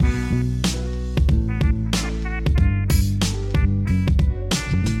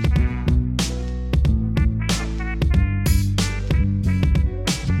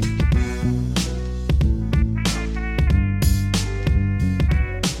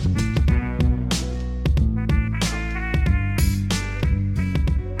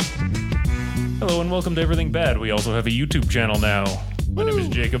Hello and welcome to Everything Bad. We also have a YouTube channel now. My name is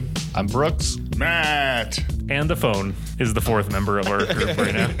Jacob. I'm Brooks. Matt. And the phone is the fourth member of our group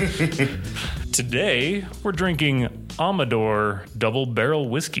right now. Today, we're drinking Amador Double Barrel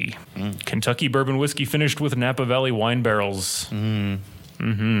Whiskey. Kentucky bourbon whiskey finished with Napa Valley wine barrels. Ooh,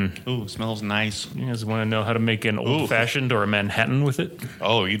 smells nice. You guys want to know how to make an old-fashioned or a Manhattan with it?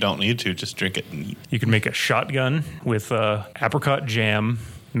 Oh, you don't need to. Just drink it and eat. You can make a shotgun with apricot jam,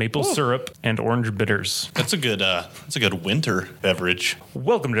 maple syrup, and orange bitters. That's a good winter beverage.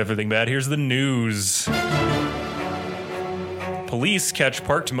 Welcome to Everything Bad. Here's the news. Police catch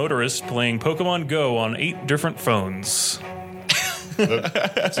parked motorist playing Pokemon Go on 8 different phones.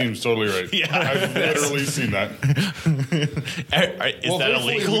 That seems totally right. Yeah. I've literally seen that. Is that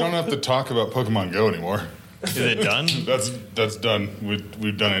thankfully, illegal? We don't have to talk about Pokemon Go anymore. Is it done? That's done.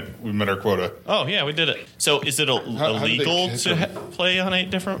 We've done it. We met our quota. Oh, yeah, we did it. So is it illegal catch to him? play on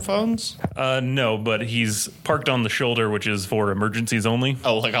 8 different phones? No, but he's parked on the shoulder, which is for emergencies only.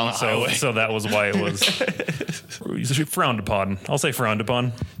 Oh, like on the highway. So that was why it was frowned upon. I'll say frowned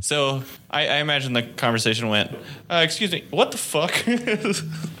upon. So I imagine the conversation went, excuse me, what the fuck?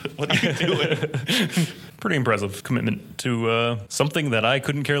 What are you doing? Pretty impressive commitment to something that I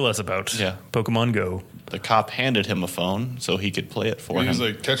couldn't care less about. Yeah. Pokemon Go. The cop handed him a phone so he could play it for He him. was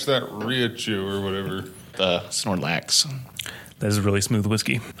like, catch that Raichu or whatever. The Snorlax. That is really smooth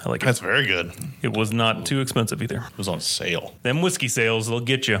whiskey. I like it. That's very good. It was not too expensive either. It was on sale. Them whiskey sales, they'll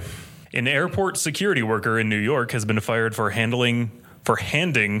get you. An airport security worker in New York has been fired for handing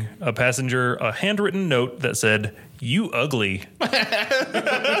a passenger a handwritten note that said, "You ugly,"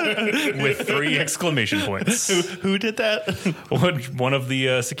 with 3 exclamation points. Who did that? One of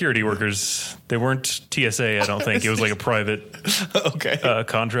the security workers. They weren't TSA, I don't think. It was like a private Okay.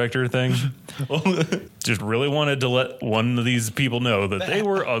 contractor thing. Just really wanted to let one of these people know that they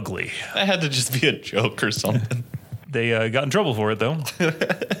were ugly. That had to just be a joke or something. They got in trouble for it, though.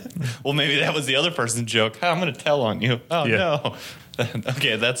 Well, maybe that was the other person's joke. I'm going to tell on you. Oh, Yeah. no.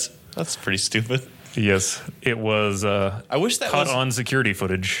 Okay, that's pretty stupid. Yes, it was I wish that caught was... on security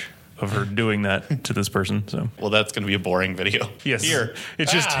footage of her doing that to this person. So Well, that's going to be a boring video. yes, Here.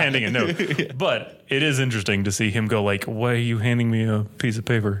 it's just handing a note. But it is interesting to see him go like, "Why are you handing me a piece of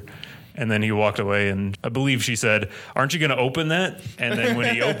paper?" And then he walked away, and I believe she said, "Aren't you going to open that?" And then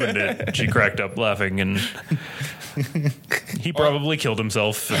when he opened it, she cracked up laughing, and he probably killed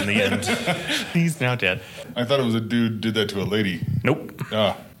himself in the end. He's now dead. I thought it was a dude did that to a lady. Nope.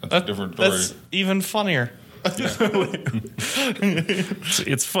 Ah, that's a different story. That's even funnier.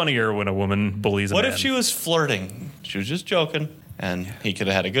 It's funnier when a woman bullies a What man. if she was flirting? She was just joking. And he could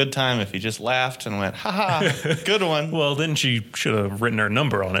have had a good time if he just laughed and went, ha, good one. Well, then she should have written her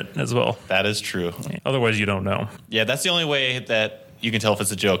number on it as well. That is true. Otherwise, you don't know. Yeah, that's the only way that you can tell if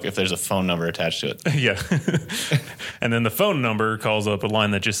it's a joke, if there's a phone number attached to it. Yeah. And then the phone number calls up a line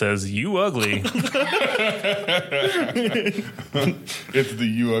that just says, "You ugly." It's the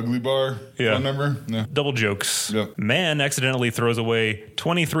You Ugly Bar phone number. Yeah. Double jokes. Yep. Man accidentally throws away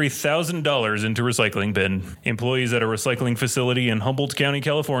 $23,000 into recycling bin. Employees at a recycling facility in Humboldt County,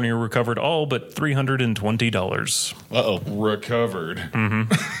 California recovered all but $320. Uh-oh. Recovered.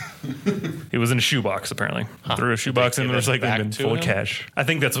 It was in a shoebox, apparently. Threw a shoebox in the give it recycling back bin to full of him? cash. I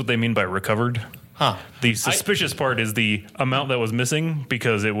think that's what they mean by recovered. Huh. The suspicious part is the amount that was missing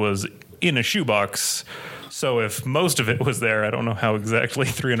because it was in a shoebox. So if most of it was there, I don't know how exactly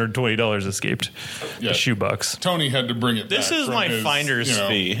 $320 escaped Yeah. the shoebox. Tony had to bring it This back is from my his, finder's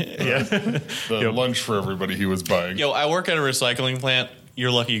fee. Yeah. The lunch for everybody he was buying. Yo, I work at a recycling plant.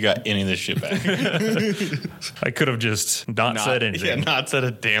 You're lucky you got any of this shit back. I could have just not said anything. Yeah, not said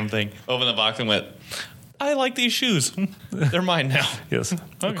a damn thing. Opened the box and went, I like these shoes. They're mine now. Yes.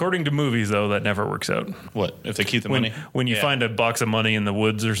 According to movies, though, that never works out. What, if they keep the When money? when you Yeah. find a box of money in the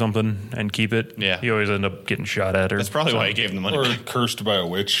woods or something and keep it, Yeah. you always end up getting shot at. Or That's probably why he gave him the money Or back. cursed by a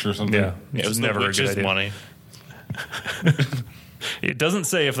witch or something. Yeah, It it's was never the a good witch's idea. money. It doesn't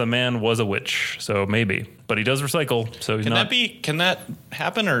say if the man was a witch, so maybe. But he does recycle, so he's not. Can that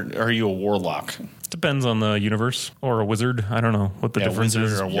happen, or are you a warlock? Depends on the universe or a wizard. I don't know what the Yeah, difference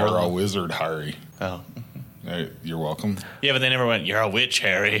wizard is. or You're a warlock. wizard, Harry. Oh. Hey, you're welcome. Yeah, but they never went, you're a witch,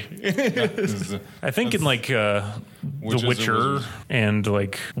 Harry. I think in like The Witches or Witcher wizards? and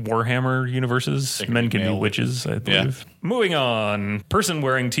like Warhammer universes, They can men be can be male. witches, I believe. Moving on. Person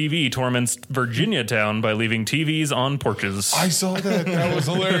wearing TV torments Virginia town by leaving TVs on porches. I saw that. That was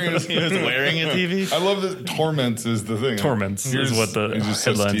hilarious. He was wearing a TV. I love that torments is the thing. Torments is what the it just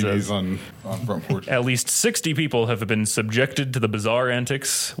says headline TVs says. on on front porch. At least 60 people have been subjected to the bizarre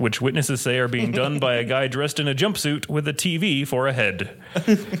antics, which witnesses say are being done by a guy dressed in a jumpsuit with a TV for a head.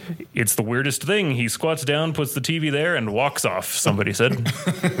 It's the weirdest thing. He squats down, puts the TV there, and walks off, somebody said.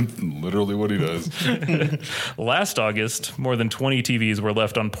 Literally what he does. Last August, more than 20 TVs were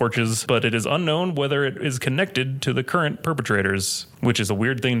left on porches, but it is unknown whether it is connected to the current perpetrators, which is a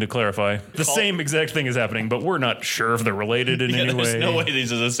weird thing to clarify. The same exact thing is happening, but we're not sure if they're related in any There's way. no way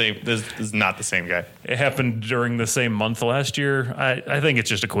these are the same. This is not the same guy. It happened during the same month last year. I think it's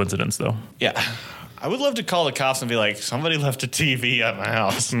just a coincidence, though. Yeah. I would love to call the cops and be like, somebody left a TV at my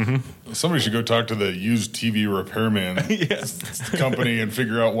house. Somebody should go talk to the used TV repairman company and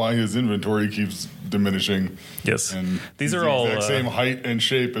figure out why his inventory keeps diminishing. Yes. And These he's are the all exact same height and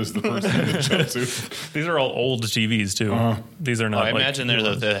shape as the person in the jumpsuit. These are all old TVs too. These are not. I like, imagine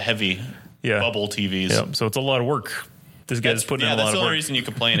they're the heavy bubble TVs. Yeah, so it's a lot of work. This guy's putting in a lot that's of the only work. reason you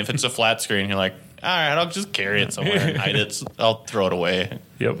complain. If it's a flat screen, you're like, all right, I'll just carry it somewhere and hide it. I'll throw it away.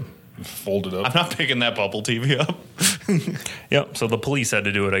 Yep. Fold it I'm up. not picking that bubble TV up. Yep. So the police had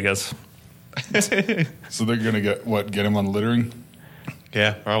to do it, I guess. So they're going to get him on littering?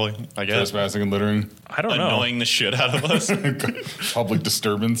 Yeah, probably. I guess. Trespassing and littering? I don't know. Annoying the shit out of us. Public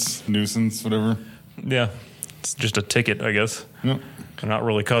disturbance, nuisance, whatever. Yeah. It's just a ticket, I guess. Yep. They're not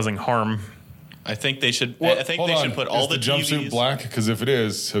really causing harm. I think they should. Well, I think hold they on. should put all Is the jumpsuit TVs. black? Because if it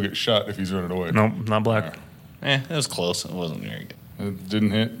is, he'll get shot if he's running away. No, not black. It was close. It wasn't very good. It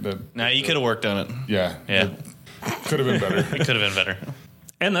didn't hit. That. Nah, you could have worked on it. Yeah. Yeah, Could have been better. it could have been better.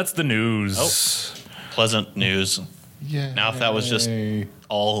 And that's the news. Oh. Pleasant news. Yeah. Now, if that was just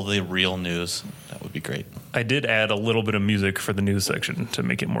all the real news, that would be great. I did add a little bit of music for the news section to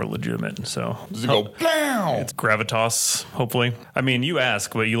make it more legitimate. So Does it go, bam? it's gravitas, hopefully. I mean, you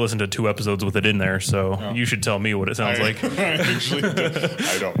ask, but you listened to 2 episodes with it in there, so you should tell me what it sounds like.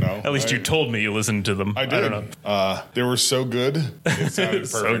 I don't know. At least you told me you listened to them. I did. don't know. They were so good. It sounded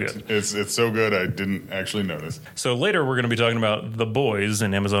So perfect. good. It's so good. I didn't actually notice. So later we're going to be talking about The Boys,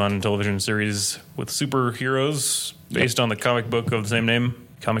 an Amazon television series with superheroes based on the comic book of the same name,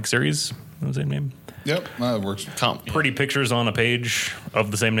 comic series of the same name. Yep, that works. Pretty pictures on a page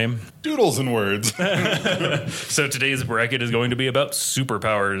of the same name. Doodles and words. So today's bracket is going to be about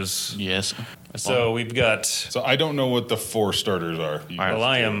superpowers. Yes. So we've got, So I don't know what the 4 starters are. well,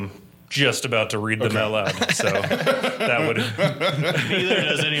 I am just about to read them out loud. So that would, Neither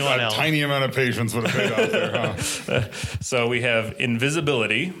does anyone A else. tiny amount of patience would have paid off there, huh? so we have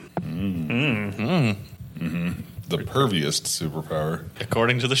invisibility, The perviest superpower.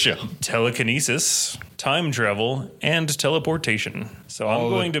 According to the show. telekinesis, time travel, and teleportation. So I'm All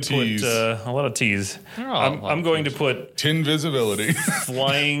the going to Ts. put a lot of T's. all I'm going to put Tin visibility.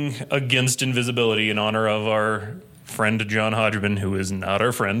 flying against invisibility in honor of our friend John Hodgman, who is not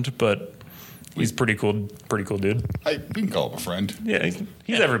our friend, but he's pretty cool dude. We can call him a friend. Yeah,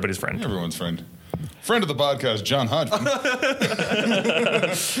 he's everybody's friend. Everyone's friend. Friend of the podcast, John Hodgman.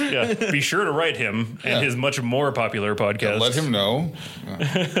 Yeah, be sure to write him and Yeah. his much more popular podcast. Let him know.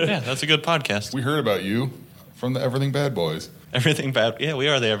 Yeah, that's a good podcast. We heard about you from the Everything Bad Boys. Everything bad. Yeah, we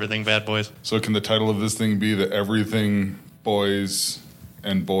are the Everything Bad Boys. So can the title of this thing be the Everything Boys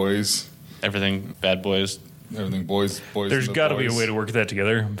and Boys? Everything Bad Boys. Everything Boys. There's got to be a way to work that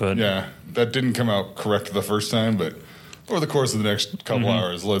together, but Yeah, that didn't come out correct the first time, but over the course of the next couple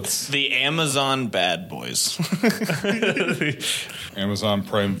hours, let's The Amazon Bad Boys. Amazon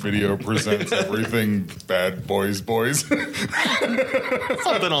Prime Video presents Everything Bad Boys. Something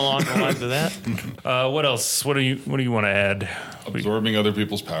along the lines of that. what else? What do you want to add? Absorbing other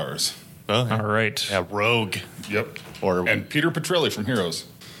people's powers. Oh, All right. yeah, Rogue. Yep. Or And Peter Petrelli from Heroes.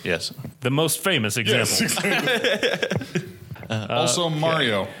 yes. The most famous example. Yes, exactly. Also,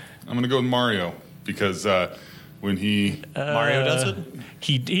 Mario. I'm going to go with Mario because when he Mario does it.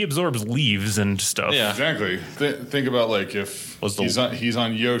 He absorbs leaves and stuff. Yeah. exactly think about like if Was the- he's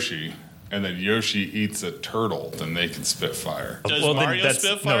on Yoshi and then Yoshi eats a turtle, then they can spit fire. Does Well, then Mario that's,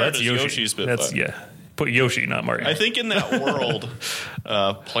 spit fire? no, Or that's does Yoshi spit That's fire? yeah. Put Yoshi, not Mario. I think in that world,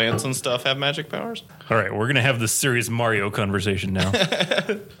 plants and stuff have magic powers. All right, we're gonna have this serious Mario conversation now.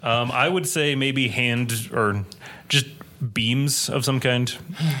 I would say maybe hand or just beams of some kind.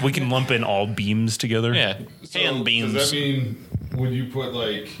 We can lump in all beams together. Yeah, hand beams, Does that mean would you put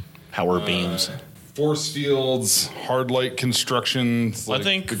like power beams. force fields, hard light constructions? I Like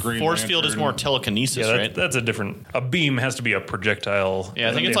think the Green force field is Lantern? more telekinesis, Yeah, right? that's a different. A beam has to be a projectile. Yeah,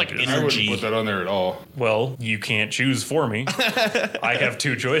 I think it's like images. I wouldn't energy. put that on there at all. Well, you can't choose for me. I have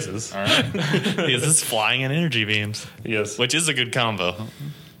 2 choices. This is flying and energy beams, Yes. which is a good combo.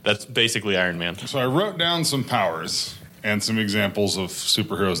 That's basically Iron Man. So I wrote down some powers, and some examples of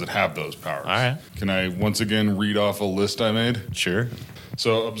superheroes that have those powers. All right. Can I once again read off a list I made? Sure.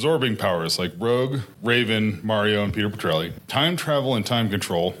 So, absorbing powers like Rogue, Raven, Mario, and Peter Petrelli. Time travel and time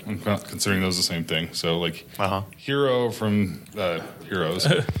control. I'm not considering those the same thing. So, like Hero from Heroes,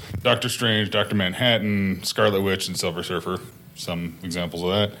 Doctor Strange, Dr. Manhattan, Scarlet Witch, and Silver Surfer. Some examples of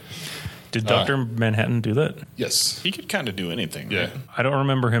that. Did Dr. Manhattan do that? Yes. He could kind of do anything. Yeah. Right? I don't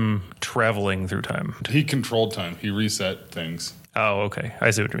remember him traveling through time. He controlled time. He reset things. Oh, okay.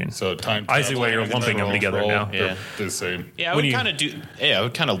 I see what you mean. So time. I see why you're travel, lumping them time together control, now. they're the same. Yeah, I When would you- kind of do. Yeah, I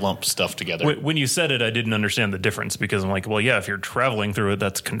would kind of lump stuff together. When you said it, I didn't understand the difference because I'm like, well, yeah, if you're traveling through it,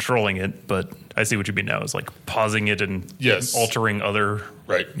 that's controlling it. But I see what you mean now. Is like pausing it and Yes. altering other.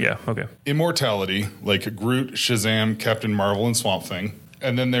 Right. Yeah. Okay. Immortality, like Groot, Shazam, Captain Marvel, and Swamp Thing.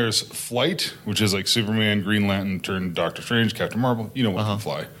 And then there's flight, which is like Superman, Green Lantern, turned Doctor Strange, Captain Marvel. You know what can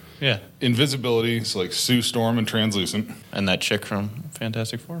fly. Yeah, Invisibility, so like Sue Storm and Translucent. and that chick from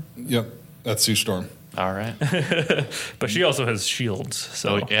Fantastic Four. Yep, that's Sue Storm. All right. But she also has shields.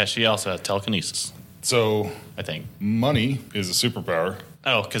 So Oh, yeah, she also has telekinesis. So I think. money is a superpower.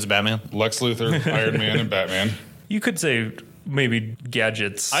 Oh, because of Batman. Lex Luthor, Iron Man, and Batman. you could say maybe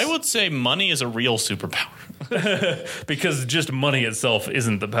gadgets. I would say money is a real superpower. because just money itself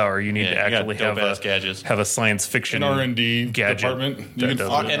isn't the power. You need Yeah, to you got actually have dope-ass gadgets. have a science fiction An R&D gadget department. You that can does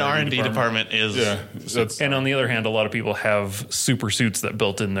fly it. An R&D department is. Yeah, that's And on the other hand, a lot of people have super suits that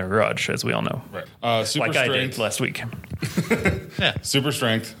built in their garage, as we all know. right. Super Like I strength. did last week. Yeah. Super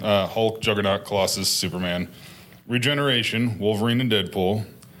strength. Hulk, Juggernaut, Colossus, Superman. Regeneration. Wolverine and Deadpool.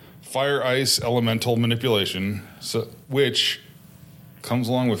 Fire, ice, elemental manipulation. So, which comes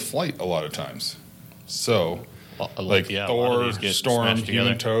along with flight a lot of times. So, like yeah, a lot of Thor, these get Storm, smashed together.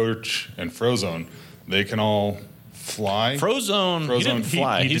 Human Torch, and Frozone, they can all fly. Frozone, he didn't Frozone,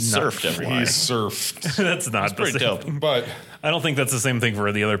 fly. he He, did not surfed fly. everywhere. He surfed. That's not the Pretty same. dope. But I don't think that's the same thing for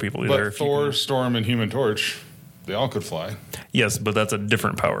the other people either. but If you Thor, can- Storm, and Human Torch, they all could fly. yes, but that's a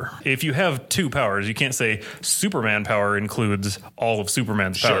different power. If you have two powers, you can't say Superman power includes all of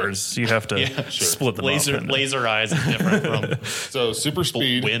Superman's Sure. powers. You have to Yeah, sure. split them laser up. laser eyes is different from So super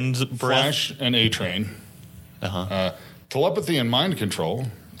speed, wind breath. Flash, and A Train. Telepathy and mind control.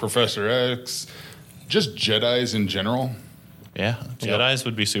 Professor X. Just Jedis in general. Yeah, Jedi's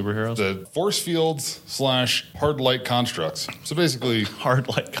would be superheroes. The force fields / hard light constructs. So basically, Hard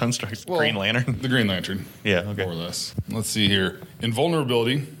light constructs. well, Green Lantern. The Green Lantern. Yeah, okay. More or less. Let's see here.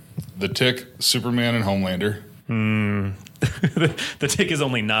 Invulnerability. The Tick, Superman, and Homelander. The Tick is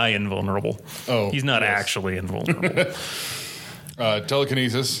only nigh invulnerable. Oh, he's not yes. actually invulnerable.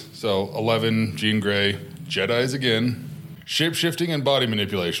 Telekinesis. So 11, Jean Grey. Jedis again. Shape-shifting and body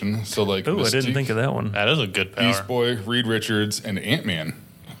manipulation. So like Oh, I didn't Mystique, think of that one. That is a good power. Beast Boy, Reed Richards, and Ant-Man.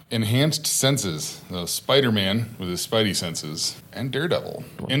 Enhanced senses. Spider-Man with his Spidey senses. And Daredevil.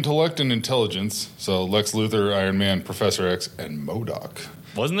 Intellect and intelligence. So Lex Luthor, Iron Man, Professor X, and MODOK.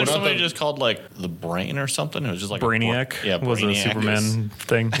 Wasn't there What about somebody the- just called like the Brain or something? It was just like Brainiac yeah, was a Brainiac Superman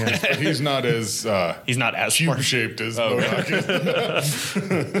thing. Yeah. But he's not as He's not as smart. cube-shaped as MODOK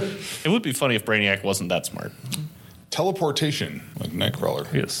is. It would be funny if Brainiac wasn't that smart. Teleportation, like Nightcrawler.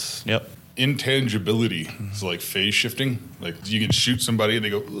 Yes. Yep. Intangibility. So like phase shifting. Like you can shoot somebody and they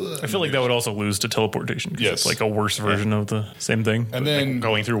go, "Ugh," I feel like that would also lose to teleportation. 'Cause Yes. It's like a worse version of the same thing. And then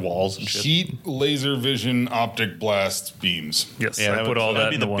Going through walls and shit. heat, laser vision, optic blast, beams. Yes, Yeah, I that put would, all that'd that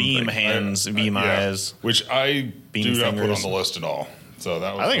be in the the one beam thing. hands, beam Yeah. eyes. Which I Beam do not put on fingers. the list at all. So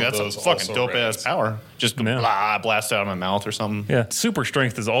that was I think one of that's a those fucking also dope ass reds. power. Just Yeah. blah, blast out of my mouth or something. Yeah, super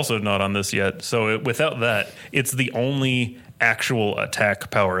strength is also not on this yet. So without that, it's the only actual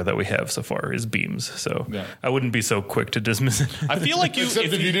attack power that we have so far is beams. So Yeah. I wouldn't be so quick to dismiss it. I feel like you. Except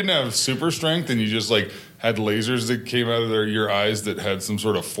if you didn't have super strength and you just like had lasers that came out of your eyes that had some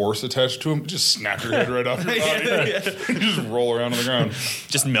sort of force attached to them, just snap your head right off your body. You just roll around on the ground.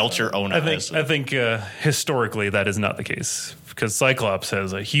 just melt your own eyes. I think historically that is not the case because Cyclops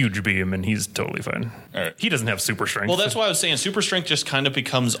has a huge beam and he's totally fine. All right. He doesn't have super strength. Well, that's why I was saying super strength just kind of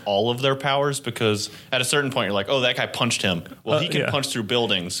becomes all of their powers because at a certain point you're like, oh, that guy punched him. Well, he can yeah. punch through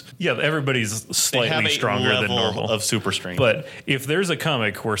buildings. yeah, everybody's They have slightly a stronger than level normal. of super strength. But if there's a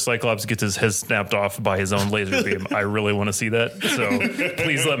comic where Cyclops gets his head snapped off by his own laser beam, I really want to see that. So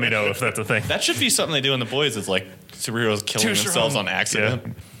please let me know if that's a thing. that should be something they do in The Boys. It's like superheroes killing Too themselves strong. on accident.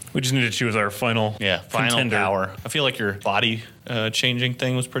 Yeah. We just need to choose our final Final contender. power. I feel like your body changing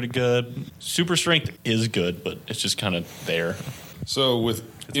thing was pretty good. Super strength is good, but it's just kind of there. So with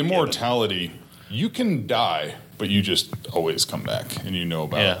immortality, you can die, but you just always come back and you know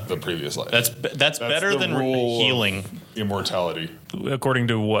about Yeah. the previous life. That's better the than rule of- healing. immortality. According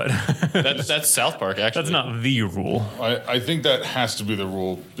to what? That's South Park, actually. That's not the rule. I think that has to be the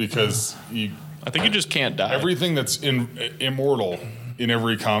rule because I think you just can't die. everything that's immortal in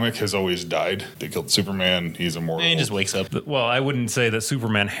every comic has always died. They killed Superman. He's immortal. And he just wakes up. Well, I wouldn't say that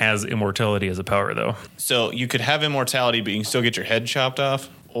Superman has immortality as a power, though. So you could have immortality, but you can still get your head chopped off,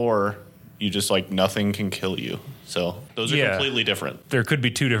 or you just like nothing can kill you. So those are Yeah. completely different. There could be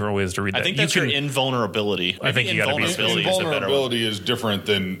two different ways to read that. I think You that's can- your invulnerability. I think Maybe you gotta be invulnerability is a better one. Invulnerability is different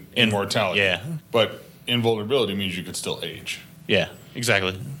than immortality. yeah. But invulnerability means you could still age. Yeah,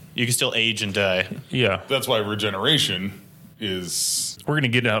 exactly. You can still age and die. Yeah. That's why regeneration is. We're going to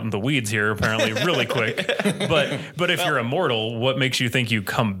get out in the weeds here, apparently, really quick. But if you're immortal, what makes you think you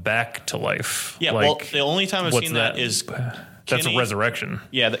come back to life? Yeah, Like, well, the only time I've what's seen that is That's a Kenny- resurrection.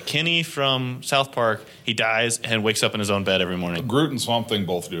 Yeah, that Kenny from South Park, he dies and wakes up in his own bed every morning. Groot and Swamp Thing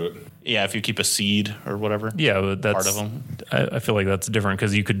both do it. Yeah, if you keep a seed or whatever. Yeah, but that's Part of 'em. I feel like that's different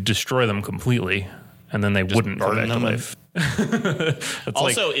because you could destroy them completely, and then they wouldn't come burn back to them and- life. That's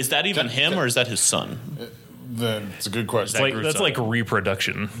Also, is that even him or is that his son? Then it's a good question. that like Groot's that's son? like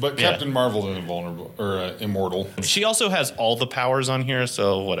reproduction. But Yeah. Captain Marvel is invulnerable or immortal. She also has all the powers on here,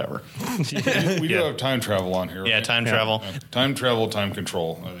 so whatever. We do Yeah. have time travel on here. Yeah, right? time travel. Time travel, time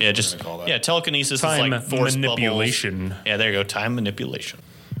control. I think Yeah, we're just gonna call that. yeah, telekinesis Time is like force manipulation. bubbles. Yeah, there you go. Time manipulation.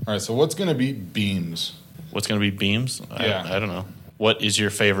 All right. So what's going to be beams? What's going to be beams? Yeah. I don't know. What is your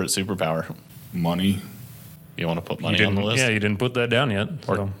favorite superpower? Money. You want to put You money on didn't, the list? yeah, you didn't put that down yet.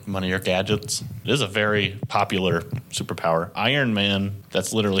 Or So. money or gadgets? It is a very popular superpower. Iron Man,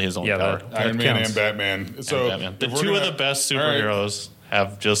 that's literally his only Yeah, power. that Iron Man counts. and Batman. So And Batman. The if we're two of gonna- the best All right. superheroes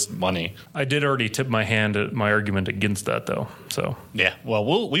have just money. I did already tip my hand at my argument against that, though. So, Yeah,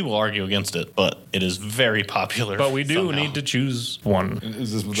 well, we will argue against it, but it is very popular. but we do somehow. need to choose one.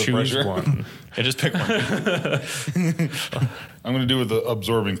 Is this with the Choose pressure? one. Yeah, just pick one. I'm going to do with the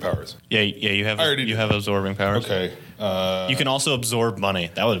absorbing powers. yeah, you have I already did. absorbing powers. Okay. You can also absorb money.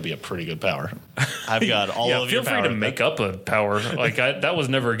 That would be a pretty good power. I've got all Yeah, of feel your free power. to make up a power. Like that was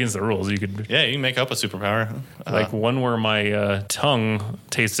never against the rules. You could Yeah, you can make up a superpower. like one where my tongue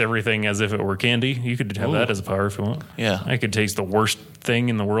tastes everything as if it were candy. You could have that as a power if you want. Yeah. I could taste the worst thing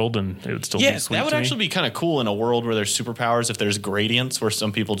in the world and it would still Yeah, be sweet. that would to me. actually be kind of cool in a world where there's superpowers. If there's gradients where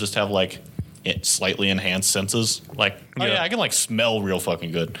some people just have like slightly enhanced senses, like oh Yeah. yeah, I can like smell real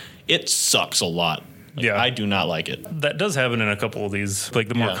fucking good. It sucks a lot. Like, Yeah. I do not like it. That does happen in a couple of these, like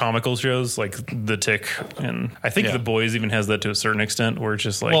the more Yeah. comical shows, like The Tick, and I think Yeah. The Boys even has that to a certain extent, where it's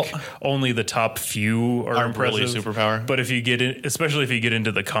just like Well, only the top few are aren't really impressive. superpower. But if you get in, especially if you get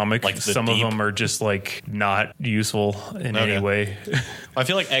into the comic, Like the some deep- of them are just like not useful in Okay. any way. I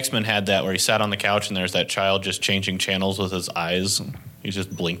feel like X-Men had that where he sat on the couch and there's that child just changing channels with his eyes. He's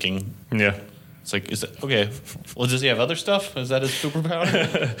just blinking. Yeah. It's like, is it okay? Well, does he have other stuff? Is that his superpower?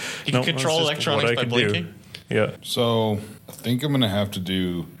 He can No, control that's just electronics what I by can blinking. do. Yeah. So I think I'm going to have to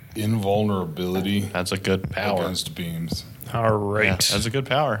do invulnerability That's a good power. against beams. All right. Yeah, that's a good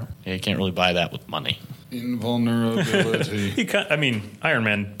power. Yeah, you can't really buy that with money. Invulnerability. I mean, Iron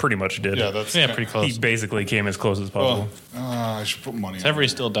Man pretty much did. Yeah, that's Yeah, pretty He close. basically came as close as possible. Well, I should put money on Every it.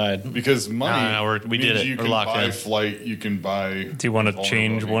 still died. Because money No, we did means it. you We're can locked buy in. flight, you can buy Do you want to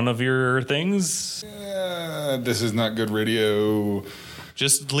change invulnerability. one of your things? This is not good radio.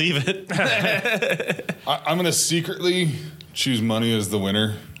 Just leave it. I'm going to secretly choose money as the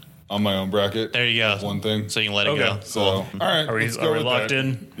winner on my own bracket. There you go. One thing. So you can let it Okay. go. So, Cool. all right. Are we, let's go are we with locked that.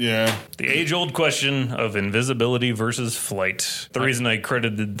 in? Yeah. The age-old question of invisibility versus flight. The reason I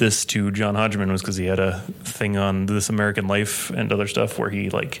credited this to John Hodgman was because he had a thing on This American Life and other stuff where he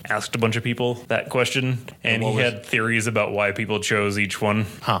like asked a bunch of people that question, and he had theories about why people chose each one.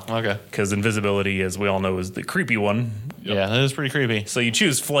 Huh. Okay. Because invisibility, as we all know, is the creepy one. Yeah, that is pretty creepy. So you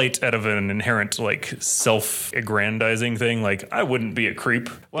choose flight out of an inherent like self-aggrandizing thing. Like I wouldn't be a creep,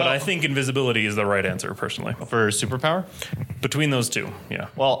 but Well- I think invisibility is the right answer personally. For superpower? Between those two, yeah.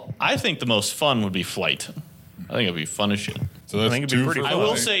 Well, I think the most fun would be flight. I think it'd be fun as shit. So that's think it'd be two pretty for I fun. will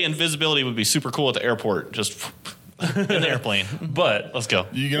flight. say invisibility would be super cool at the airport. Just in the airplane. But Let's go.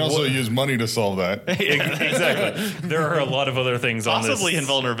 You can also use money to solve that. exactly. There are a lot of other things Possibly on this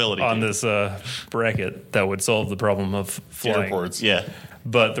invulnerability. on this bracket that would solve the problem of flying. Airports. Yeah.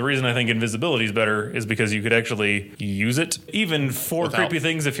 But the reason I think invisibility is better is because you could actually use it even for Without- creepy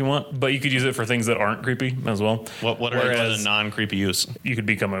things if you want, but you could use it for things that aren't creepy as well. What are Whereas a non-creepy use? you could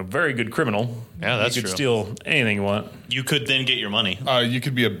become a very good criminal. Yeah, that's you could true. steal anything you want. You could then get your money. You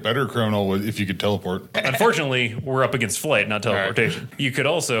could be a better criminal if you could teleport. Unfortunately, we're up against flight, not teleportation. You could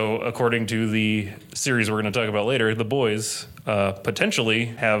also, according to the series we're going to talk about later, The Boys, potentially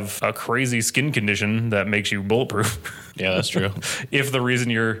have a crazy skin condition that makes you bulletproof. Yeah, that's true. If the reason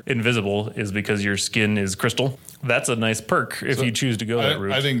you're invisible is because your skin is crystal, that's a nice perk if you choose to go that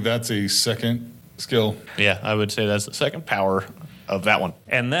route. I think that's a second skill. Yeah, I would say that's the second power of that one.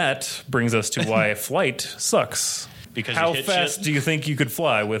 And that brings us to why flight sucks. Because how you hit fast shit. do you think you could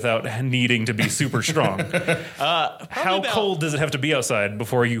fly without needing to be super strong? How about- cold does it have to be outside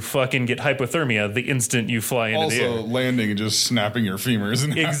before you fucking get hypothermia the instant you fly into the Also, air? landing and just snapping your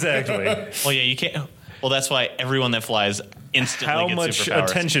femurs. Exactly. Well, yeah, you can't. Well, that's why everyone that flies instantly How gets much superpowers.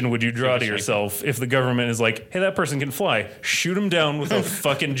 attention would you draw to Super yourself if the government is like, hey, that person can fly, shoot him down with a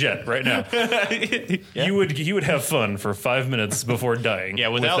fucking jet right now? You would have fun for 5 minutes before dying. Yeah,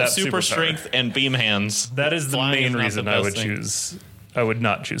 with without that super superpower. strength and beam hands. That is the flying main is not the reason I best would thing. choose. I would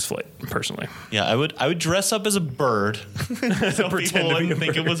not choose flight personally. Yeah, I would dress up as a bird, so Pretend to people be wouldn't a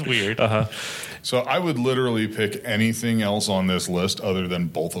think it bird. was weird. So I would literally pick anything else on this list other than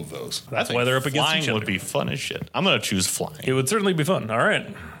both of those. That's I why think they're up against flying each other. would be fun as shit. I'm gonna choose flying. It would certainly be fun. All right.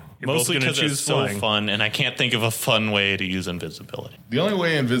 You're Mostly both gonna because it's so fun, and I can't think of a fun way to use invisibility. The only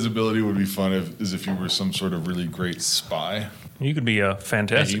way invisibility would be fun is if you were some sort of really great spy. You could be a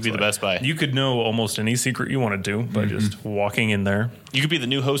fantastic. Yeah, you could be the best spy. You could know almost any secret you wanted to by just walking in there. You could be the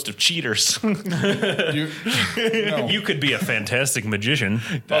new host of Cheaters. You, no. You could be a fantastic magician.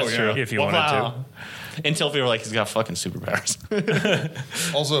 That's true. If you wanted to. Until people are like, he's got fucking superpowers.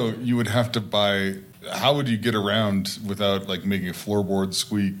 Also, you would have to buy. How would you get around without like making a floorboard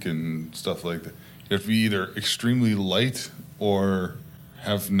squeak and stuff like that? You have to be either extremely light or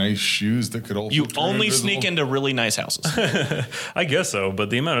have nice shoes that could also. You turn only invisible. sneak into really nice houses. I guess so,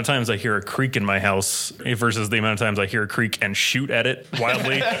 but the amount of times I hear a creak in my house versus the amount of times I hear a creak and shoot at it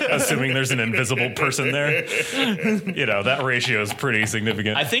wildly, assuming there's an invisible person there, that ratio is pretty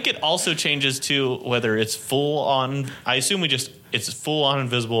significant. I think it also changes to whether it's full on. I assume it's full on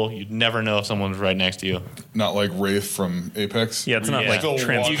invisible. You'd never know if someone's right next to you. Not like Wraith from Apex. Yeah, it's not Where you like still walk- You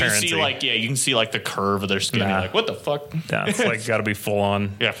can transparency. see you can see like the curve of their skin. Nah. You're like, what the fuck? Yeah, it's like got to be full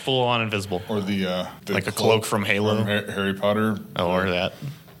on. Yeah, full on invisible. Or the Like the cloak from Halo. from Harry Potter. Or that.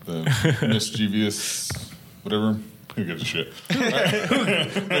 The mischievous whatever. Who gives a shit?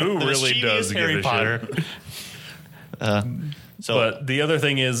 Who really Mischievous does Harry give a Potter. shit? But the other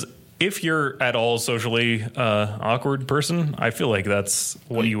thing is, if you're at all socially awkward person, I feel like that's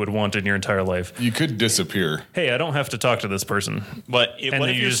what you would want in your entire life. You could disappear. Hey, I don't have to talk to this person. But And what then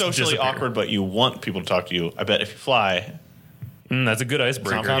if you you're just socially disappear. awkward, but you want people to talk to you? I bet if you fly. That's a good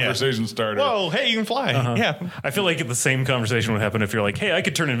icebreaker. Conversation starter. Whoa, hey, you can fly. Yeah. I feel like the same conversation would happen if you're like, hey, I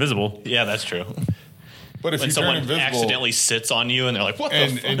could turn invisible. Yeah, that's true. But if When you turn someone invisible accidentally sits on you and they're like, what the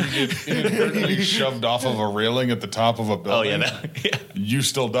and fuck? you get inadvertently shoved off of a railing at the top of a Oh, building, yeah. you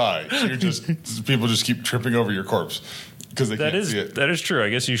still die. You're just people just keep tripping over your corpse because they can't see it. That is true. I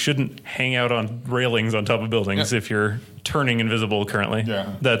guess you shouldn't hang out on railings on top of buildings Yeah. if you're turning invisible currently.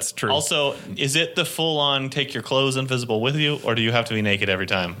 Yeah. That's true. Also, is it the full on take your clothes invisible with you, or do you have to be naked every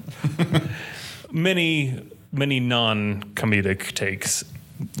time? many non-comedic takes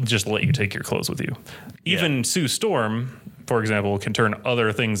just let you take your clothes with you. Even Sue Storm, for example, can turn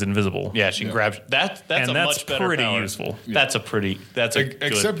other things invisible. Yeah, she can grab that. That's And a that's much better pretty power. useful. That's a good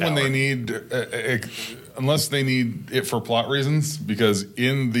Except when power. they need, unless they need it for plot reasons, because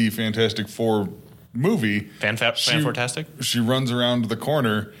in the Fantastic Four movie, Fantastic. she runs around the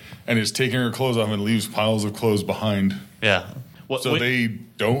corner and is taking her clothes off and leaves piles of clothes behind. Yeah. What, So they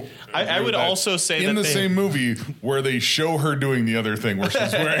don't. I do would that. also say in that the they- same movie where they show her doing the other thing, where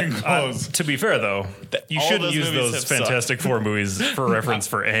she's wearing clothes. To be fair, though, you all shouldn't those use movies those have Fantastic Four movies for reference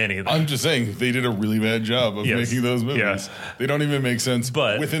for any of them. I'm just saying they did a really bad job of Yes. making those movies. Yeah. They don't even make sense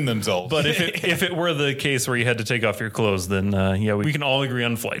But- within themselves. But if it were the case where you had to take off your clothes, then we can all agree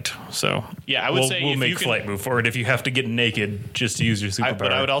on flight. So Yeah, I would say we'll if make you can- flight move forward. If you have to get naked just to use your superpower,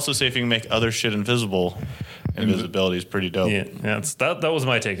 But I would also say if you can make other shit invisible, invisibility is pretty dope. Yeah, that was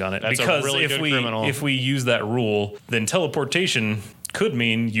my take on it. That's a because really if good we criminal. if we use that rule, then teleportation could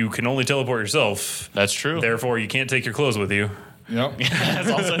mean you can only teleport yourself. That's true. Therefore, you can't take your clothes with you. Yep. That's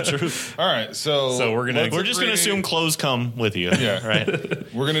also true. All right. So we're gonna- We're just going to assume clothes come with you. Yeah.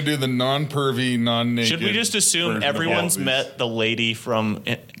 Right. We're gonna do the non-pervy, non-naked. Should we just assume version of all everyone's of these. met the lady from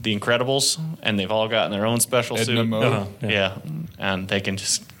The Incredibles and they've all gotten their own special Edna suit? Mode? Uh-huh. Yeah. And they can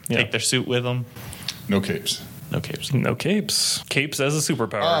just Yeah. take their suit with them. No capes. No capes. No capes. Capes as a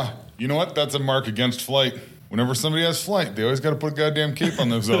superpower. You know what? That's a mark against flight. Whenever somebody has flight, they always got to put a goddamn cape on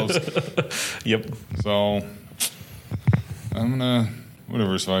themselves. Yep. So I'm gonna.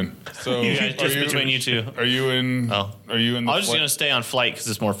 whatever's fine. So, Just between you two. Are you in? Oh. Are you in? The I was just going to stay on flight because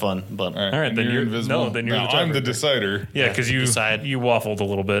it's more fun. But All right, then you're invisible. no, then you're No, the I'm the tiebreaker. decider. Yeah, because you Decide. you waffled a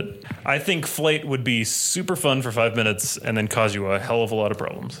little bit. I think flight would be super fun for 5 minutes and then cause you a hell of a lot of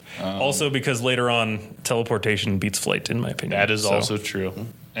problems. Also, because later on, teleportation beats flight, in my opinion. that is So- also true.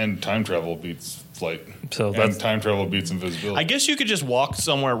 And time travel beats flight. So and that's- time travel beats invisibility. I guess you could just walk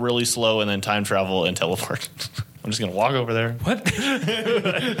somewhere really slow and then time travel and teleport. I'm just going to walk over there. What?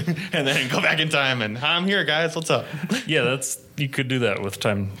 And then go back in time and I'm here, guys. What's up? Yeah, you could do that with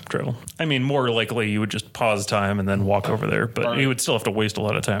time travel. I mean, more likely you would just pause time and then walk over there, but Right. you would still have to waste a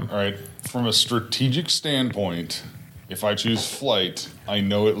lot of time. All right. From a strategic standpoint, if I choose flight, I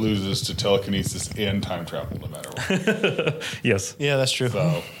know it loses to telekinesis and time travel, no matter what. Yes. Yeah, that's true.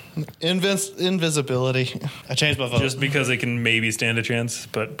 So Invisibility. I changed my vote. Just because it can maybe stand a chance,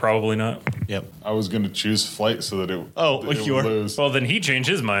 but probably not. Yep. I was going to choose flight so that it, Oh, that it you would were- lose. Well, then he changed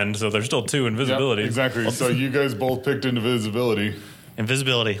his mind, so there's still two invisibility. Yep, exactly. So you guys both picked invisibility.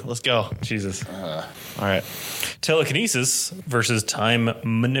 Invisibility. Let's go. Jesus. All right. Telekinesis versus time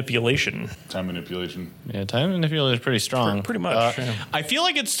manipulation. Time manipulation. Yeah, time manipulation is pretty strong. Pretty much, yeah. I feel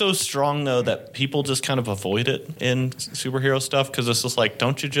like it's so strong though that people just kind of avoid it in superhero stuff because it's just like,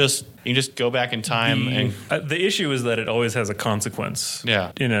 don't you just go back in time and The issue is that it always has a consequence.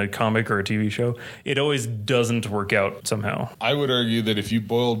 Yeah. In a comic or a TV show, it always doesn't work out somehow. I would argue that if you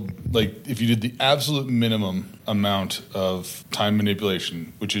if you did the absolute minimum amount of time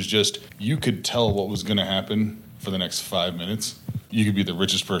manipulation, which is just you could tell what was going to happen for the next 5 minutes, you could be the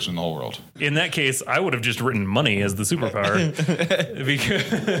richest person in the whole world. In that case, I would have just written money as the superpower.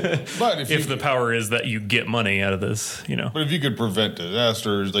 Because But if the power is that you get money out of this, But if you could prevent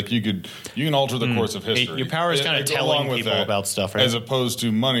disasters, like you can alter the course of history. your power is And- kinda and telling along with people that, about stuff, right? As opposed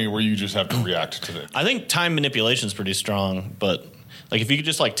to money, where you just have to react to it. I think time manipulation is pretty strong, but like if you could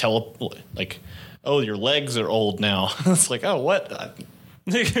just like tell like, oh, your legs are old now. It's like, oh, what?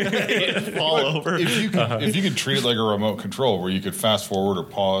 Fall over. If you could treat it like a remote control, where you could fast forward or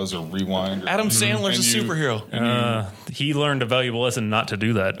pause or rewind. Or Adam Sandler's a and you- superhero. he learned a valuable lesson not to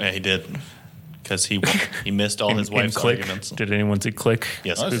do that. Yeah, he did. Because he missed all his In wife's Click. arguments. Did anyone see Click?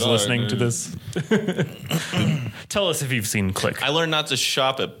 Yes. I Who's saw it, listening to dude. this? Tell us if you've seen Click. I learned not to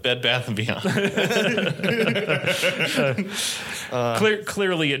shop at Bed Bath & Beyond.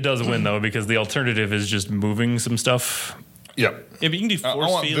 Clearly, it does win though, because the alternative is just moving some stuff. Yep. Yeah, but you can do I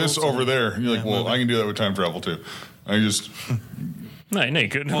force want fields. this over there. You're like, well, moving. I can do that with time travel too. I just No, you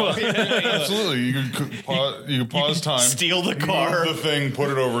could. absolutely. You can pause time, steal the move car. the thing, put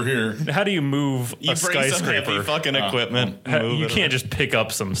it over here. How do you move You a bring some heavy skyscraper? fucking equipment. move You it can't just pick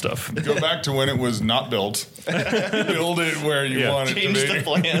up some stuff. Go back to when it was not built. Build it where you Yeah. want it change to be. the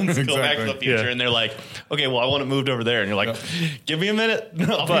plans, go back to the Exactly. future, Yeah. and they're like, okay, well, I want it moved over there. And you're like, give me a minute.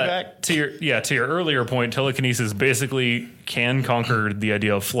 I'll be back. But to your earlier point, telekinesis basically can conquer the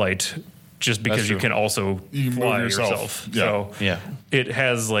idea of flight, just because That's you true. can also You can fly move yourself. yourself. Yeah. So Yeah. it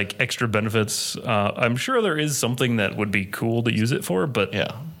has like extra benefits. I'm sure there is something that would be cool to use it for, but Yeah.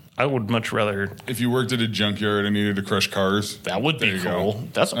 I would much rather. If you worked at a junkyard and needed to crush cars, That would there be you cool. go.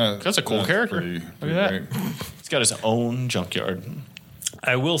 That's a cool That's character. pretty Look at great. that. He's got his own junkyard.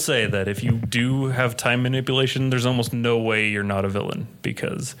 I will say that if you do have time manipulation, there's almost no way you're not a villain,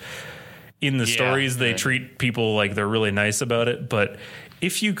 because in the Yeah, stories they right. treat people like they're really nice about it. But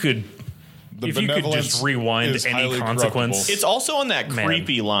if you could, The if you could benevolence just rewind is any highly consequence, corruptible. It's also on that Man.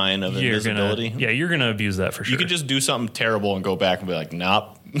 creepy line of you're invisibility. you're gonna abuse that for sure. You could just do something terrible and go back and be like,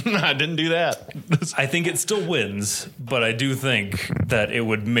 nope, I didn't do that. I think it still wins, but I do think that it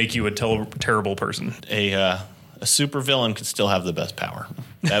would make you a terrible person. A supervillain could still have the best power.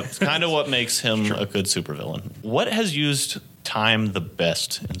 That's kind of what makes him a good supervillain. What has used time the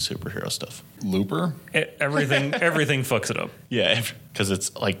best in superhero stuff? Looper. Everything fucks it up. Yeah, because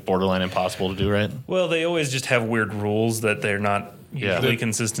it's like borderline impossible to do, right? Well, they always just have weird rules that they're not Yeah. usually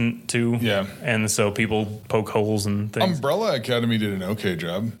consistent to. Yeah. And so people poke holes and things. Umbrella Academy did an okay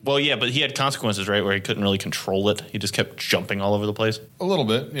job. Well, yeah, but he had consequences, right, where he couldn't really control it. He just kept jumping all over the place A little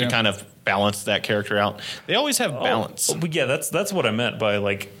bit. Yeah. to kind of balance that character out. They always have balance. Oh, but yeah, that's what I meant by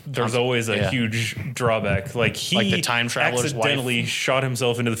like there's always a Yeah. huge drawback. Like he Like the time traveler's accidentally shot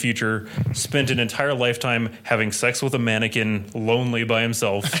himself into the future, spent an entire lifetime having sex with a mannequin, lonely by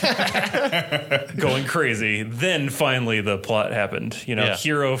himself, going crazy. Then finally the plot happened. You know, Yeah.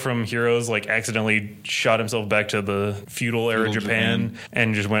 Hero from Heroes like accidentally shot himself back to the feudal era Feudal Japan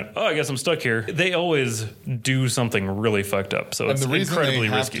and just went, oh, I guess I'm stuck here. They always do something really fucked up. So And it's the reason they incredibly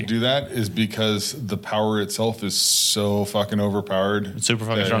have risky. to do that that is because the power itself is so fucking overpowered. Super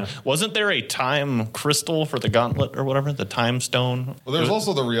fucking strong. Wasn't there a time crystal for the gauntlet or whatever? The time stone? Well, there's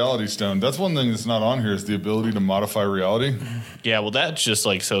also the reality stone. That's one thing that's not on here is the ability to modify reality. Yeah, well, that's just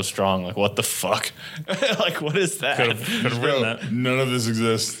like so strong. Like, what the fuck? Like, what is that? Could have written that. None of this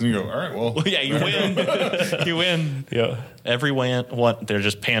exists. And you go, all right, well. Well, yeah, you win. You win. Yeah. Everyone, what? They're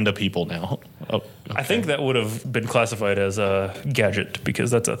just panda people now. Oh, okay. I think that would have been classified as a gadget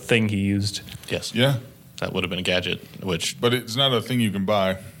because that's a thing he used. Yes. Yeah, That would have been a gadget, which but it's not a thing you can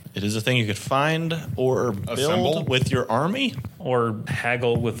buy. it is a thing you could find or build Assemble? with your army. Or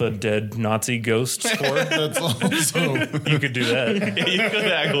haggle with a dead Nazi ghost for. That's also, You could do that. You could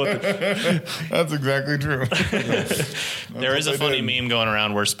haggle with it. that's exactly true. There is a what they funny did. meme going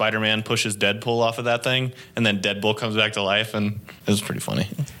around where Spider-Man pushes Deadpool off of that thing, and then Deadpool comes back to life, and it was pretty funny.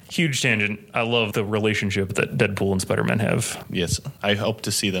 Huge tangent. I love the relationship that Deadpool and Spider-Man have. Yes, I hope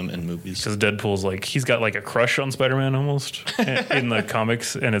to see them in movies. Because Deadpool's like, he's got like a crush on Spider-Man almost in the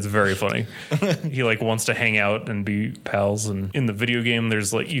comics, and it's very funny. He like wants to hang out and be pals. And in the video game,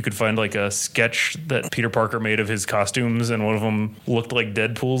 there's like, you could find like a sketch that Peter Parker made of his costumes, and one of them looked like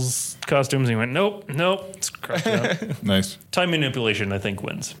Deadpool's costumes. And he went, nope, it's crossed out. Nice. Time manipulation, I think,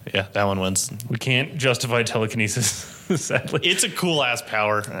 wins. Yeah, that one wins. We can't justify telekinesis, sadly. It's a cool ass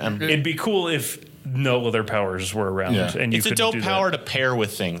power. It'd be cool if no other powers were around. Yeah. And you It's a could dope do power that. to pair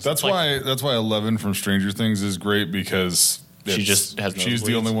with things. That's Like, why 11 from Stranger Things is great because She just has she's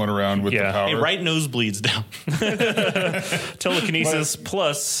the nosebleeds. only one around with Yeah. the power. Hey, write nosebleeds down. Telekinesis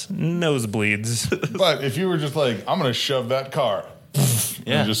plus nosebleeds. But if you were just like, I'm going to shove that car.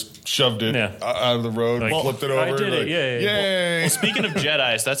 Yeah. And just shoved it Yeah. out of the road, Like, flipped it over. I did it, like, yay. Yay. Well, speaking of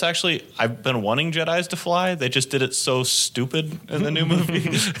Jedis, that's actually I've been wanting Jedis to fly. They just did it so stupid in the new movie.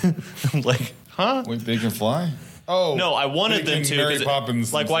 I'm like, huh? Wait, they can fly? Oh. No, I wanted they them can to. Mary 'cause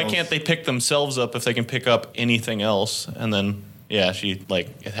Poppins like, why themselves. can't they pick themselves up if they can pick up anything else? And then, yeah, she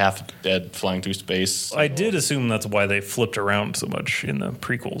like half dead, flying through space. I did assume that's why they flipped around so much in the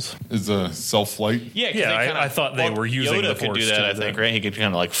prequels. Is a self-flight? Yeah, 'cause Yeah, they I thought they were using Yoda the could Force do to that. I do think, that. right? He could kind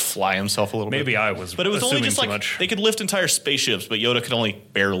of like fly himself a little bit. Maybe I was But it was only assuming just too like much. they could lift entire spaceships, but Yoda could only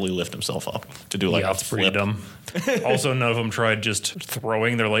barely lift himself up to do like Yeah, a it's pretty flip. dumb. Also, none of them tried just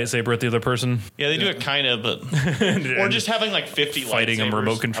throwing their lightsaber at the other person. Yeah, they do it kind of, but or just having like 50 Fighting 'em lightsabers.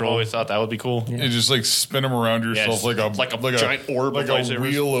 remote control. I've always thought that would be cool. You just like spin them around yourself just like a giant orb like of a lightsabers.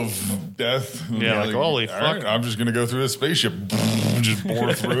 wheel of death. Yeah, like, holy all right, fuck. I'm just gonna go through this spaceship, just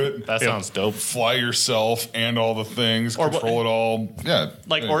bore through it. That sounds dope. Fly yourself and all the things, Or control it all. Yeah,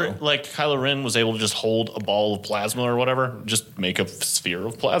 Like there you go. like Kylo Ren was able to just hold a ball of plasma or whatever, just make a sphere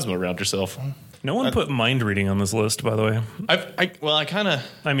of plasma around yourself. No one put mind reading on this list, by the way. I kind of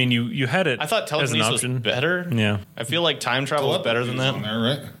I mean, you had it I thought as an telekinesis was option. better. Yeah. I feel like time travel is better than Telepathy's that. on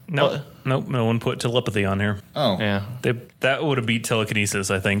there, right? Nope, no one put telepathy on here. Oh, Yeah. That would have beat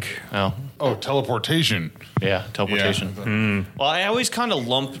telekinesis, I think. Oh. Oh, teleportation. Yeah, teleportation. Yeah. Well, I always kind of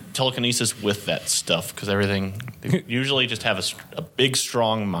lump telekinesis with that stuff because everything they usually just have a big,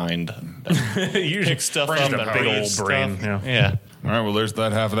 strong mind. You Pick stuff up just and a big read old stuff. brain. Yeah. Yeah. All right, well, there's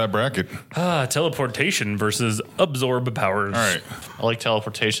that half of that bracket. Teleportation versus absorb powers. All right. I like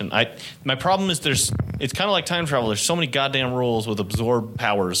teleportation. My problem is it's kind of like time travel. There's so many goddamn rules with absorb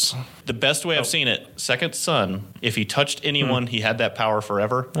powers. The best way I've seen it, Second Son, if he touched anyone, he had that power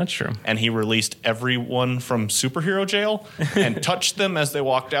forever. That's true. And he released everyone from superhero jail and touched them as they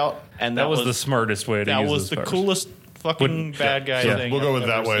walked out. And That was the smartest way to that use was those the powers. coolest fucking Would- bad guy yeah. thing. We'll go I've with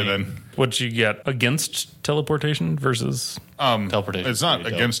that ever way seen. then. What you get against teleportation versus Teleportation. It's not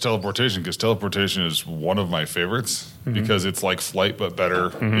Pretty dope. against teleportation because teleportation is one of my favorites Mm-hmm. because it's like flight but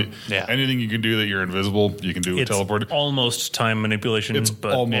better. Yeah. Anything you can do that you're invisible, you can do with it's teleport. almost time manipulation. It's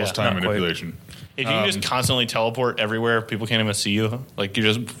but almost yeah, time not quite. manipulation. If you can just constantly teleport everywhere, people can't even see you. Like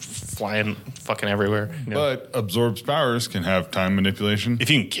you're just flying fucking everywhere. But absorbs powers can have time manipulation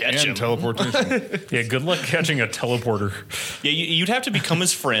If you can catch and him. teleportation. Yeah, good luck catching a teleporter. Yeah, you'd have to become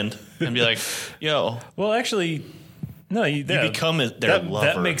his friend and be like, yo, Well, actually, no. You become their lover.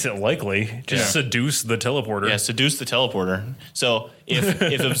 That makes it likely. Just Yeah. seduce the teleporter. yeah, seduce the teleporter. So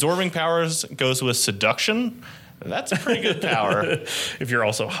if absorbing powers goes with seduction, that's a pretty good power. If you're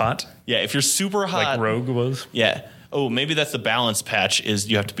also hot, Yeah, if you're super hot. like Rogue was. Yeah. Oh, maybe that's the balance patch is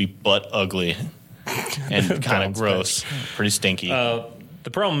you have to be butt ugly and kind of Balance gross. Pretty stinky. The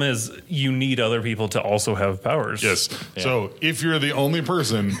problem is you need other people to also have powers. Yes. So if you're the only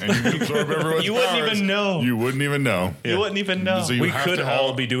person and you can absorb everyone's You wouldn't powers, even know. You wouldn't even know. You wouldn't even know. So you We have could to have-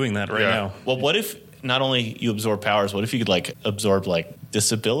 all be doing that right Yeah. now. Well, what if not only you absorb powers, what if you could like absorb like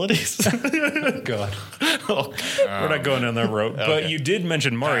disabilities. God. Oh, We're not going down that road. But Okay. you did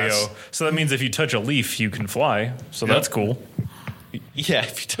mention Mario, Pass. so that means if you touch a leaf, you can fly. So that's cool. yeah,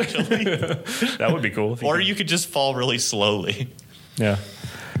 if you touch a leaf. That would be cool. If Or could- you could just fall really slowly. yeah.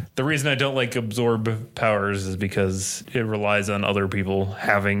 The reason I don't like absorb powers is because it relies on other people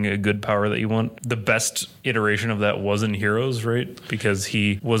having a good power that you want. The best iteration of that was in Heroes, right? Because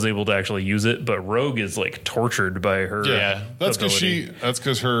he was able to actually use it, but Rogue is like tortured by her. Yeah. That's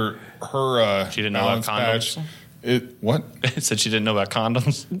because her She didn't know about balance condoms? patch. What? It said she didn't know about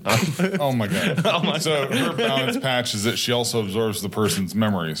condoms. Oh my god! So her balance patch is that she also absorbs the person's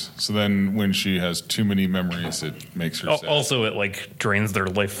memories. So then, when she has too many memories, it makes her sad. Also, it like drains their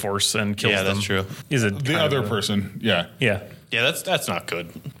life force and kills Yeah, them. that's true. Is it The kind other of a- person, yeah. Yeah. Yeah, that's not good.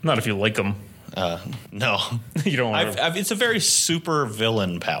 Not if you like them. No. You don't want to. It's a very super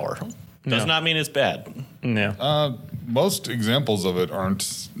villain power. Does No. not mean it's bad. Yeah. Most examples of it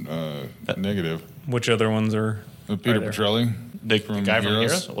aren't negative. Which other ones are? Peter there? Petrelli. The From guy from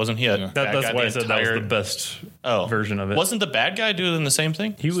Heroes? Heroes? Wasn't he a Yeah. bad That's guy why I the said that was entire- the best Oh. version of it. Wasn't the bad guy doing the same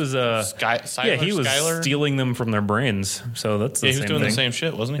thing? He was Skylar, he was Skylar? stealing them from their brains. So that's the Yeah, he same was doing thing. the same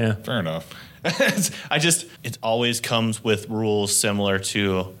shit, wasn't he? Yeah. Fair enough. It always comes with rules similar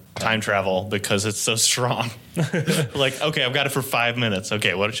to time travel because it's so strong. Like, okay, I've got it for 5 minutes.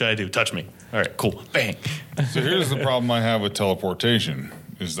 Okay, what should I do? Touch me. All right, cool. Bang. So here's the problem I have with teleportation: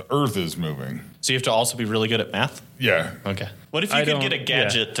 is the Earth is moving. So you have to also be really good at math? Yeah. Okay. What if you I could don't- get a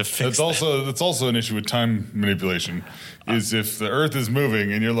gadget to fix That's also an issue with time manipulation. Is if the Earth is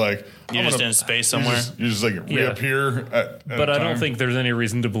moving and you're like, You're just in space somewhere? you just like Yeah. reappear at But a I time. don't think there's any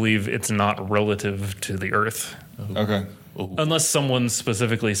reason to believe it's not relative to the Earth. Okay. Unless someone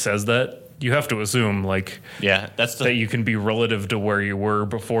specifically says that, you have to assume like Yeah, that's that the. you can be relative to where you were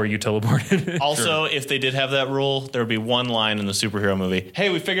before you teleported. Also, if they did have that rule, there would be one line in the superhero movie. Hey,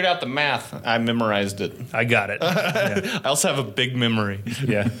 we figured out the math. I memorized it. I got it. Yeah. I also have a big memory.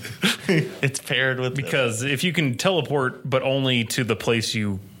 Yeah. It's paired with Because if you can teleport, but only to the place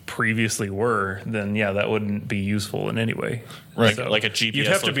you previously were, then yeah, that wouldn't be useful in any way. Right. Like a GPS You'd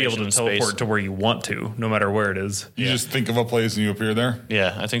have to be able to location in teleport space. to where you want to, no matter where it is. You just think of a place and you appear there.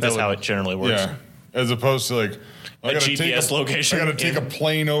 Yeah, I think that's would- how it generally works. Yeah. As opposed to like I gotta GPS take location. I got to take a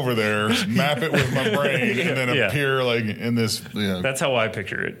plane over there, map it with my brain, and then Yeah. appear like in this That's how I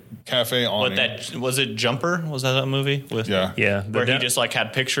picture it. cafe awning. What that was it? Jumper was that movie with? Yeah. Yeah. where he just like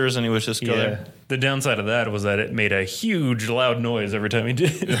had pictures and he was just go yeah. there. The downside of that was that it made a huge loud noise every time he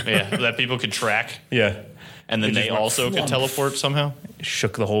did. Yeah, that people could track, Yeah. and then It just they went also could flump. teleport somehow.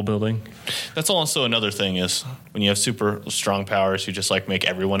 Shook the whole building. That's also another thing is when you have super strong powers, you just like make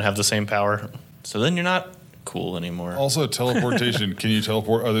everyone have the same power. So then you're not cool anymore. Also, teleportation. Can you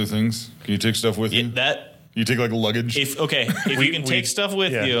teleport other things? Can you take stuff with you? That You take like luggage. if you can take stuff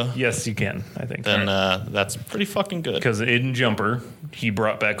with Yeah. you, Yes, you can, I think. then that's pretty fucking good. Because in Jumper, he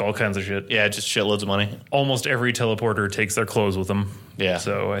brought back all kinds of shit. Yeah, just shitloads of money. Almost every teleporter takes their clothes with them. Yeah.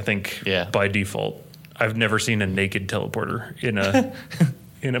 So I think Yeah. by default, I've never seen a naked teleporter in a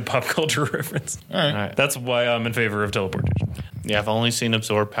in a pop culture reference. All right. All right. That's why I'm in favor of teleportation. Yeah, I've only seen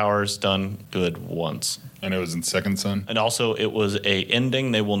absorb powers done good once. And it was in Second Son. And also, it was a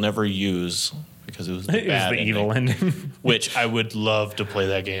ending they will never use because it was the It was bad the ending, evil ending. which I would love to play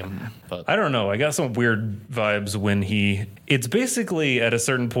that game. But I don't know. I got some weird vibes when he. It's basically at a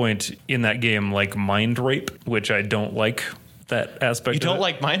certain point in that game like mind rape, which I don't like. That aspect. you of don't it.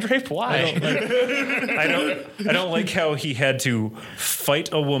 like mind rape? Why? I don't like how he had to fight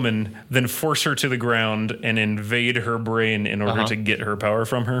a woman, then force her to the ground and invade her brain in order to get her power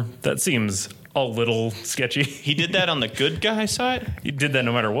from her. That seems a little sketchy. He did that on the good guy side? You did that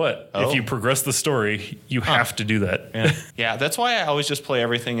no matter what. Oh. If you progress the story, you have to do that. Yeah. Yeah, that's why I always just play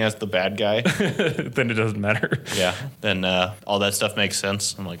everything as the bad guy. Then it doesn't matter. Yeah. Then all that stuff makes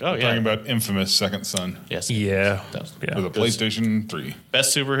sense. I'm like, oh, yeah. Talking about infamous Second Son Yes. Yeah. That's- for Yeah. the PlayStation 3,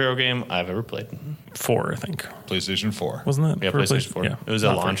 Best superhero game I've ever played. 4, I think. PlayStation 4. Wasn't that? Yeah, for PlayStation 4. Yeah. It was a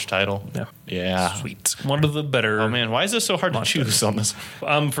Not launch title. Yeah. Yeah. Sweet. One of the better. Oh, man. Why is this so hard to Launch choose on this?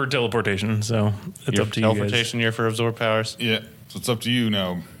 I'm for teleportation, so it's Your up to you guys. teleportation, you're for absorb powers? Yeah. So it's up to you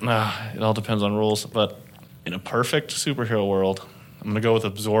now. It all depends on rules. But in a perfect superhero world, I'm going to go with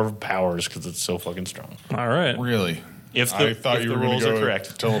absorb powers because it's so fucking strong. All right. Really? If the, I thought if you the were going rules to are go correct.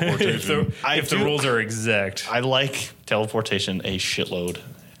 If teleportation. the, I if the do- rules are exact. I like teleportation a shitload.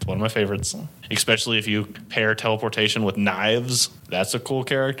 It's one of my favorites, especially if you pair teleportation with knives. That's a cool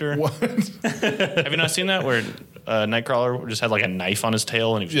character. What? Have you not seen that where Nightcrawler just had like a knife on his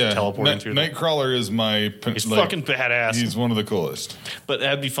tail and he was Yeah. just teleporting through? Nightcrawler is my. He's fucking badass. He's one of the coolest. But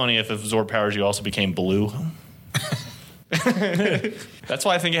that'd be funny if absorb powers you also became blue. That's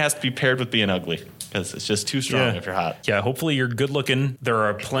why I think it has to be paired with being ugly, because it's just too strong if you're hot. Yeah, hopefully you're good looking. There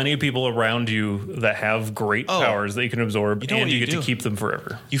are plenty of people around you that have great powers that you can absorb, and you get to keep them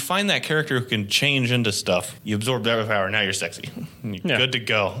forever. You find that character who can change into stuff. You absorb their power, now you're sexy. You're good to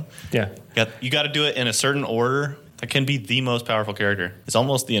go. Yeah. You got to do it in a certain order. That can be the most powerful character. It's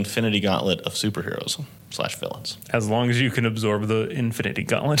almost the Infinity Gauntlet of superheroes / villains. As long as you can absorb the Infinity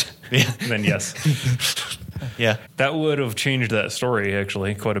Gauntlet, then yes. Yeah. That would have changed that story,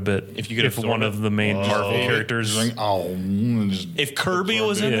 actually, quite a bit. If you could absorb one of the main Marvel characters... If Kirby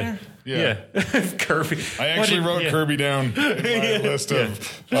was in there? Yeah. Kirby. I actually wrote Kirby down in my list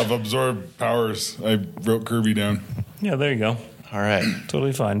of absorbed powers. I wrote Kirby down. Yeah, there you go. All right.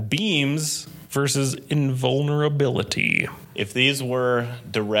 Totally fine. Beams versus invulnerability. If these were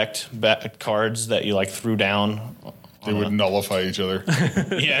direct cards that you like threw down, they would nullify each other.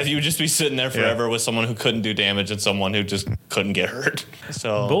 Yeah, you would just be sitting there forever with someone who couldn't do damage and someone who just couldn't get hurt.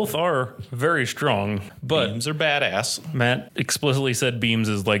 So both are very strong, but beams are badass. Matt explicitly said beams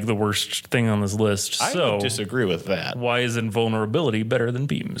is like the worst thing on this list. I would disagree with that. Why is invulnerability better than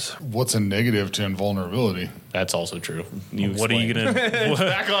beams? What's a negative to invulnerability? That's also true. What are you gonna?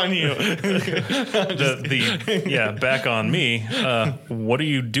 Back on you. Back on me. What do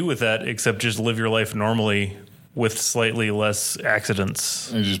you do with that except just live your life normally with slightly less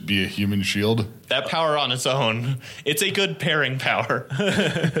accidents? And just be a human shield. That power on its own, it's a good pairing power.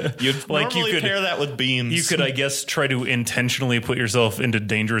 You'd normally pair that with beams. You could, I guess, try to intentionally put yourself into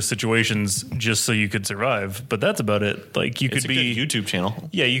dangerous situations just so you could survive, but that's about it. Like you could be a good YouTube channel.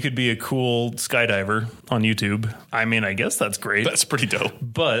 Yeah, you could be a cool skydiver on YouTube. I mean, I guess that's great. That's pretty dope.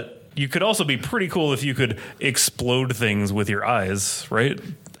 But you could also be pretty cool if you could explode things with your eyes, right?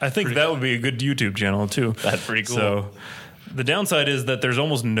 I think that would be a good YouTube channel too. That's pretty cool. So the downside is that there's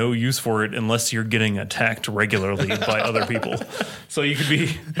almost no use for it unless you're getting attacked regularly by other people. So you could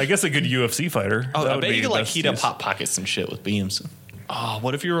be, I guess, a good UFC fighter. Oh, I bet you could like heat up hot pockets and shit with beams. Oh,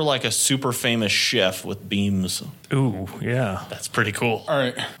 what if you were like a super famous chef with beams? Ooh, yeah. That's pretty cool. All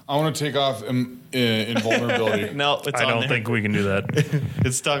right. I want to take off invulnerability. No, it's I don't think we can do that.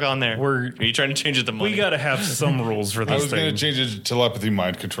 It's stuck on there. Are you trying to change it to money? We got to have some rules for this I was going to change it to telepathy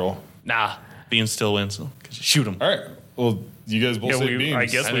mind control. Nah, beams still wins. Shoot them. All right. Well, you guys both say beams. I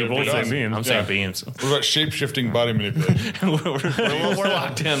guess we both say beams. I'm saying beams. What about shape-shifting body manipulation? we're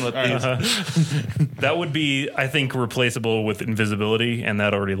locked in with these. That would be, I think, replaceable with invisibility, and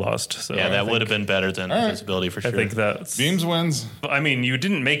that already lost. So yeah, that would have been better than invisibility for sure. I think that's... Beams wins. I mean, you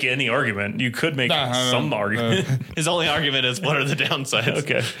didn't make any argument. You could make some argument. His only argument is, what are the downsides?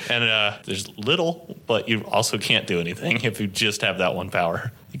 Okay. And there's little, but you also can't do anything if you just have that one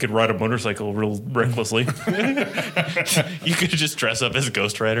power. You could ride a motorcycle real recklessly. You could just dress up as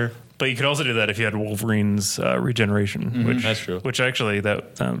Ghost Rider. But you could also do that if you had Wolverine's regeneration. Which, that's true. Which actually,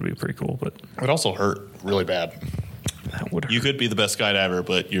 that would be pretty cool. But it would also hurt really bad. That would hurt. You could be the best skydiver,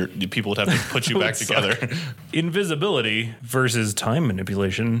 but people would have to put you back together. Invisibility versus time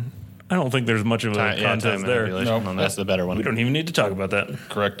manipulation. I don't think there's much of a contest there. No, that's the better one. We don't even need to talk about that.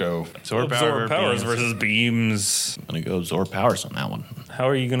 Correcto. Absorb powers versus beams. I'm going to go absorb powers on that one. How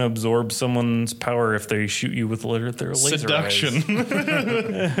are you going to absorb someone's power if they shoot you with their laser seduction?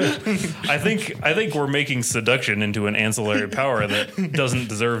 I think we're making seduction into an ancillary power that doesn't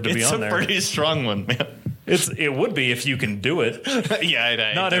deserve to be on there. It's a pretty strong one, man. It would be if you can do it.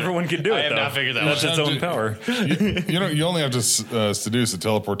 Yeah, not everyone can do it. I have not figured that That's its own power. You only have to seduce a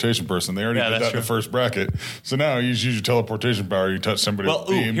teleportation person. They already did that in the first bracket. So now you just use your teleportation power. You touch somebody. Well,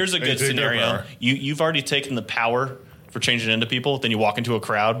 here's a good scenario. You've already taken the power for changing into people. Then you walk into a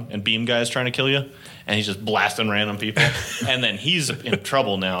crowd and Beam Guy's trying to kill you, and he's just blasting random people. And then he's in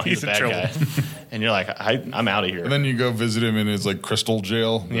trouble now. He's a bad guy. And you're like, I'm out of here. And then you go visit him in his like crystal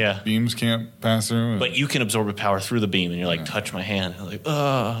jail. Yeah, beams can't pass through. But you can absorb a power through the beam, and you're like, touch my hand. And you're like,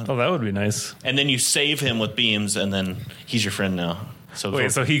 oh, that would be nice. And then you save him with beams, and then he's your friend now.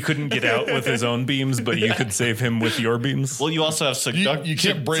 So he couldn't get out with his own beams, but you could save him with your beams? Well, you also have you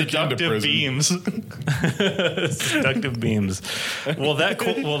can't break into prison. Beams. Seductive beams. Well,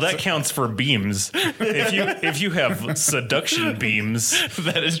 that counts for beams. If you have seduction beams,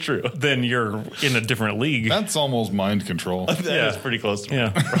 that is true. Then you're in a different league. That's almost mind control. That is pretty close to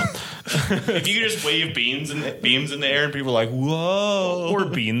mind control. If you could just wave beams in the air and people are like, whoa. Or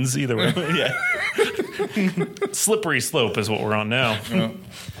beans, either way. Yeah. Slippery slope is what we're on now.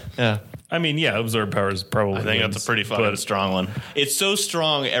 Yeah. I mean, absorb power is probably. I think that's a pretty fucking strong one. It's so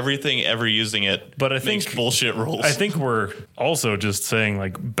strong, everything ever using it. But I think makes bullshit rules. I think we're also just saying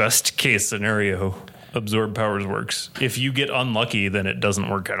like best case scenario. absorb powers works. If you get unlucky, then it doesn't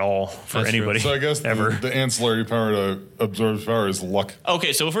work at all for That's anybody. So I guess ever. the ancillary power to absorb power is luck.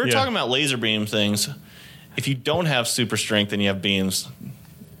 Okay, so if we're talking about laser beam things, if you don't have super strength and you have beams,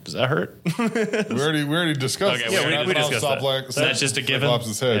 does that hurt? We already discussed. Okay, this. we discussed that. That's just a given?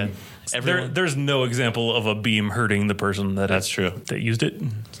 Cyclops' head. There's no example of a beam hurting the person That's true. that used it.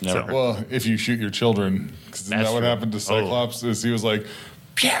 never hurt. Well, if you shoot your children, because isn't That's that what true. happened to Cyclops? Is he was like,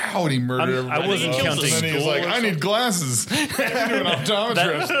 "Pow!" and he murdered I everybody. wasn't else, counting And then he was school like, or "I need glasses. I'm an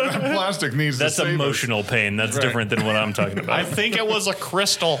optometrist. That plastic needs That's to save us." emotional pain. That's Right. different than what I'm talking I about. think it was a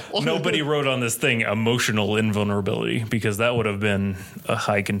crystal. Nobody wrote on this thing emotional invulnerability because that would have been a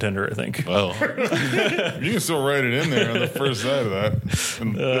high contender, I think. Oh, You can still write it in there on the first side of that,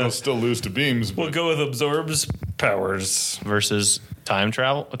 and it'll still lose to beams. We'll But go with absorbs powers. versus time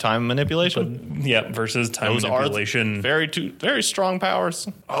travel, time manipulation. Yeah, versus time Those manipulation. are very strong powers.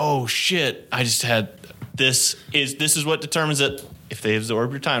 Oh shit! I just had this is what determines it. If they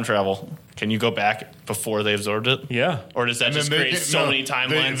absorb your time travel, can you go back before they absorbed it? Yeah. Or does that and just then create so many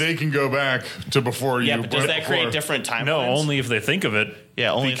timelines? They can go back to before yeah, you. but does that create before. different timelines? No, only if they think of it.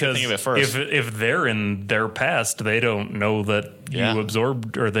 Yeah, only if they because think of it first. If they're in their past, they don't know that Yeah. you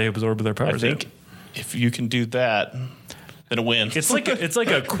absorbed or they absorbed their I powers. think if you can do that, then it wins. It's like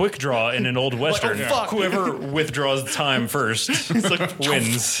a quick draw in an old western. fuck. Whoever withdraws time first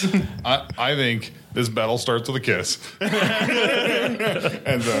wins. I think this battle starts with a kiss, and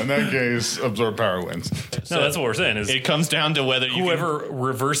in that case, absorb power wins. No, that's what we're saying. Is it comes down to whether you whoever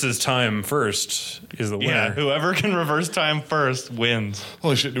reverses time first is the winner. yeah, whoever can reverse time first wins.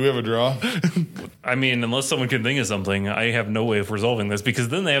 Holy shit! Do we have a draw? I mean, unless someone can think of something, I have no way of resolving this because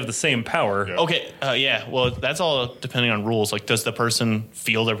then they have the same power. Yeah. Okay, yeah. Well, that's all depending on rules. Like, does the person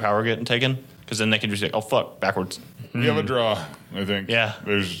feel their power getting taken? Because then they can just say, "Oh fuck," backwards. We have a draw. I think. Yeah.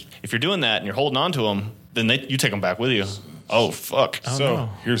 There's If you're doing that and you're holding on to them, then you take them back with you. Oh fuck. so.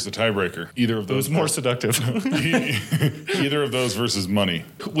 Here's the tiebreaker. Either of those. More seductive. Either of those versus money.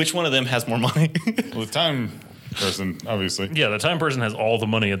 Which one of them has more money? Well, the time person, obviously. Yeah, the time person has all the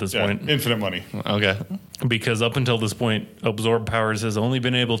money at this Yeah, point infinite money. Okay. because up until this point, Absorb Powers has only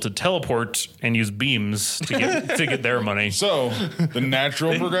been able to teleport and use beams to get their money. So the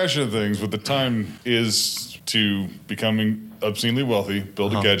natural progression of things with the time is to becoming obscenely wealthy,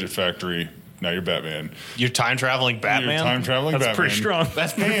 build a gadget factory. Now you're Batman. You're time traveling Batman? You're time traveling That's Batman. pretty strong.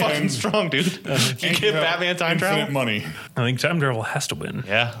 That's pretty fucking strong, dude. You And give you have Batman time infinite travel? money. I think time travel has to win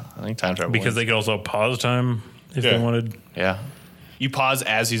Yeah, I think time travel because wins. they could also pause time if Yeah. they wanted. Yeah. You pause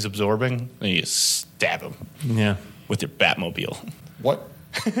as he's absorbing, and you stab him Yeah. with your Batmobile. What?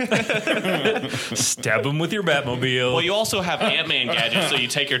 Stab him with your Batmobile. Well, you also have Ant-Man gadgets, so you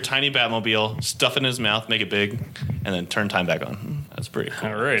take your tiny Batmobile, stuff it in his mouth, make it big, and then turn time back on. That's pretty cool.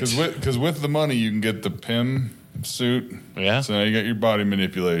 all right. Because with the money, you can get the PIM suit. Yeah. So now you got your body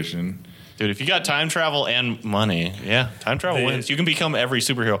manipulation. Dude, if you got time travel and money, yeah, time travel They- wins. You can become every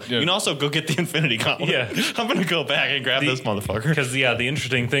superhero. Yeah. You can also go get the Infinity Gauntlet. Yeah. I'm going to go back and grab this motherfucker. Because the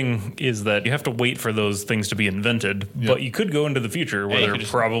interesting thing is that you have to wait for those things to be invented, but you could go into the future where you they're could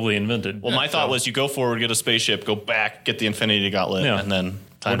just- probably invented. Well, my thought was you go forward, get a spaceship, go back, get the Infinity Gauntlet, Yeah. and then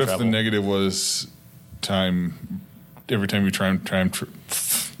time What if travel. the negative was time? Every time you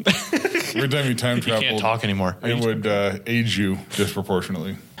every time you time you travel, can't talk anymore. it would age you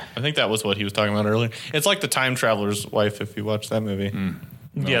disproportionately. I think that was what he was talking about earlier. It's like the time traveler's wife if you watch that movie.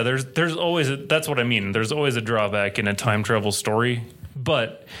 Yeah, there's always that's what I mean. There's always a drawback in a time travel story.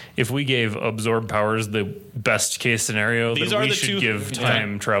 But if we gave Absorb Powers the best case scenario, These then are we the should two- give yeah.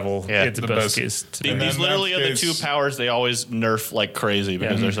 time travel Yeah, its the best best. case. And These then literally are that's the two case- powers they always nerf like crazy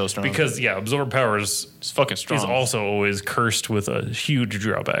because they're so strong. Because Absorb Powers it's fucking strong. is also always cursed with a huge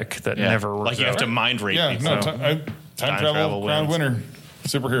drawback that Yeah. never works like you have out. to mind rape Yeah, people. no, time travel travel crown wins. winner,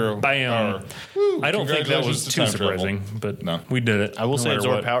 superhero. Bam. power. Woo, I don't think that congratulations was to too time travel. surprising, but No. we did it. I will no say matter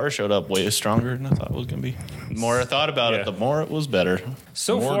Absorb what. Power showed up way stronger than I thought it was going to be. The more I thought about Yeah. it, the more it was better.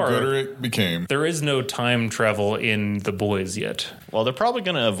 So More far, gooder it became. there is no time travel in The Boys yet. Well, they're probably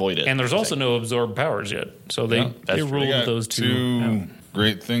going to avoid it. And there's also no Absorb Powers yet. So they, Yeah, they that's true. ruled They got those two out.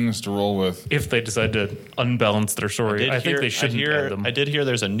 great things to roll with. If they decide to unbalance their story, I think they shouldn't add them. I did hear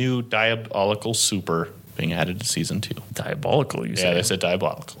there's a new diabolical super being added to season 2. Diabolical, you Yeah, say? they said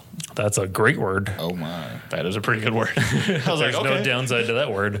diabolical. That's a great word. Oh my! That is a pretty good word. I was like, There's okay. no downside to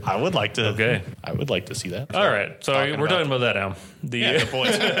that word. I would like to. Okay. I would like to see that. All right, so we're talking about that now. Yeah, the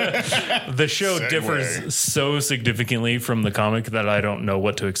boys. The show Segue. differs so significantly from the comic that I don't know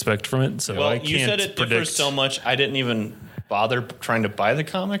what to expect from it. So Well, I can't you said it predict. differs so much. I didn't even. bother trying to buy the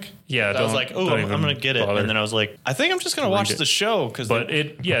comic. Yeah, I was like, oh, I'm going to get it. bother. And then I was like, I think I'm just going to watch it. the show. But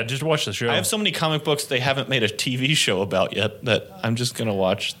just watch the show. I have so many comic books they haven't made a TV show about yet that I'm just going to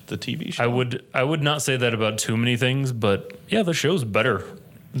watch the TV show. I would not say that about too many things, but yeah, the show's better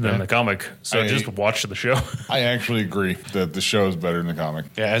than the comic. So just watch the show. I actually agree that the show is better than the comic.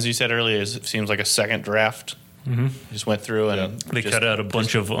 Yeah, as you said earlier, it seems like a second draft. Mm-hmm. Just went through and They cut out a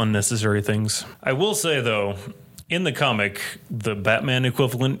bunch of unnecessary things. I will say, though, in the comic, the Batman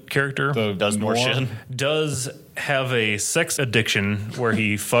equivalent character does more shit. does have a sex addiction where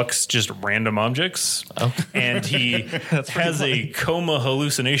he fucks just random objects. Oh. And he has a coma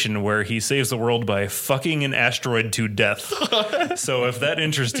hallucination where he saves the world by fucking an asteroid to death. So if that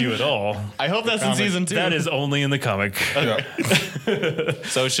interests you at all, I hope that's in season 2. that is only in the comic. Yeah.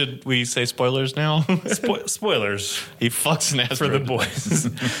 So should we say spoilers now? Spoilers He fucks an for asteroid. the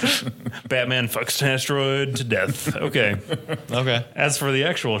boys. Batman fucks an asteroid to death. Okay. Okay. As for the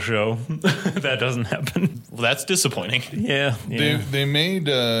actual show, that doesn't happen. Well, that's disappointing. Yeah. They made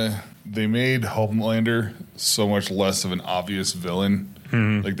Homelander so much less of an obvious villain.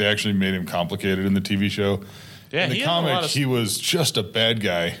 Like they actually made him complicated in the TV show. Yeah, in the he had a lot comic, of- he was just a bad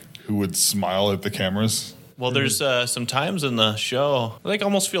guy who would smile at the cameras. Well, there's some times in the show I like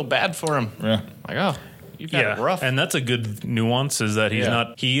almost feel bad for him. Yeah. Like, oh, you've got it rough. And that's a good nuance is that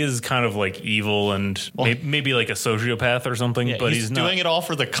he is kind of like evil and maybe like a sociopath or something, Yeah, but he's not doing it all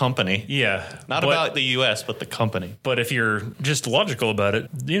for the company. Yeah. Not about the U.S., but the company. But if you're just logical about it,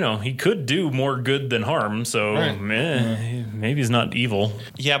 he could do more good than harm. So maybe he's not evil.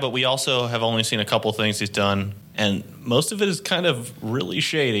 Yeah, but we also have only seen a couple things he's done, and most of it is kind of really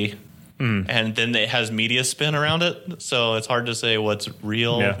shady. And then it has media spin around it, so it's hard to say what's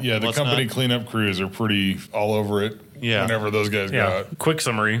real. Yeah, and the what's company not. cleanup crews are pretty all over it. Yeah. Whenever those guys go Yeah. out. Quick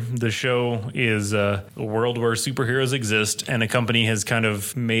summary. The show is a world where superheroes exist and a company has kind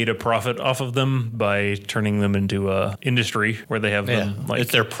of made a profit off of them by turning them into a industry where they have them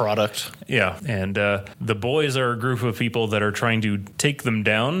It's their product. Yeah, and the boys are a group of people that are trying to take them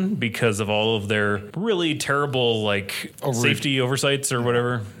down because of all of their really terrible, safety oversights or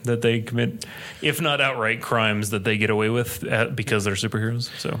whatever that they commit, if not outright crimes that they get away with because they're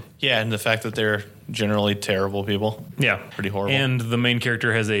superheroes. So Yeah, and the fact that they're generally terrible people. yeah, Pretty horrible. And the main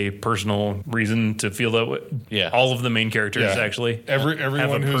character has a personal reason to feel that way. Yeah. all of the main characters actually. Everyone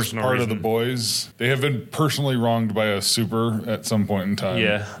have a who's personal part of reason. the boys, they have been personally wronged by a super at some point in time.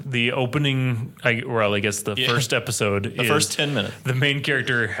 Yeah, the opening, I guess the first episode The first 10 minutes. The main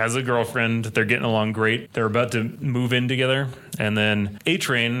character has a girlfriend. They're getting along great. They're about to move in together. And then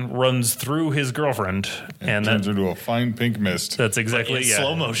A-Train runs through his girlfriend. And Turns into a fine pink mist. that's exactly in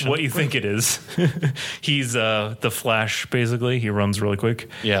slow motion. what you think it is. He's the Flash, basically. He runs really quick.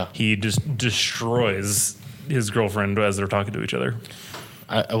 Yeah. He just destroys his girlfriend as they're talking to each other.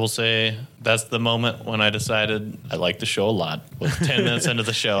 I will say that's the moment when I decided I like the show a lot. With 10 minutes into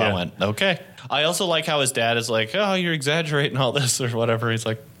the show, I Yeah. went, okay. I also like how his dad is like, oh, you're exaggerating all this or whatever. He's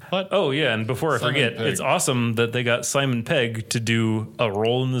like, what? Oh, yeah. And before I Simon forget, Pegg. it's awesome that they got Simon Pegg to do a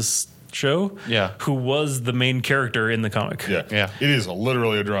role in this show. Yeah. Who was the main character in the comic. Yeah. Yeah. It is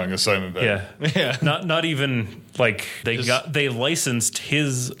literally a drawing of Simon Pegg. Yeah. Yeah. Not even like they licensed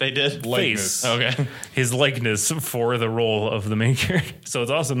his They did? face. Okay. His likeness for the role of the main character. So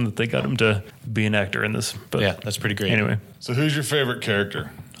it's awesome that they got him to be an actor in this. But Yeah, that's pretty great. anyway, So who's your favorite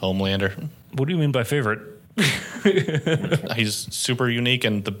character? Homelander. what do you mean by favorite? He's super unique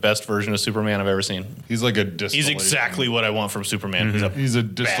and the best version of Superman I've ever seen. He's like a distillation. He's exactly what I want from Superman. He's a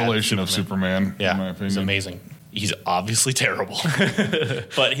distillation of Superman, in my Yeah, opinion. he's amazing. He's obviously terrible,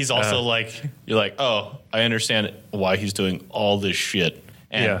 but he's also you're like, oh, I understand why he's doing all this shit.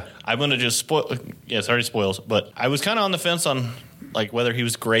 And Yeah. I'm gonna just spoil. Yeah, sorry, spoils. But I was kind of on the fence on like whether he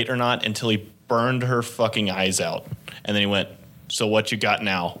was great or not until he burned her fucking eyes out, and then he went, "So what you got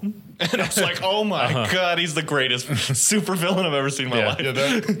now?" And I was like, "Oh my god, he's the greatest supervillain I've ever seen in my life." Yeah,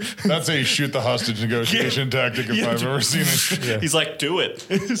 that's a shoot the hostage negotiation tactic if I've ever seen it. He's like, "Do it."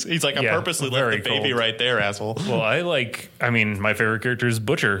 He's like, "I Yeah, purposely left very the baby cold. right there, asshole." Well, my favorite character is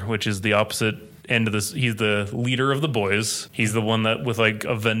Butcher, which is the opposite end of this. He's the leader of the boys. He's the one that with like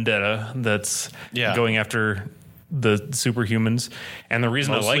a vendetta that's going after the superhumans. And the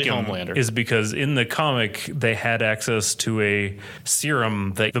reason Mostly I like him Homelander. is because in the comic they had access to a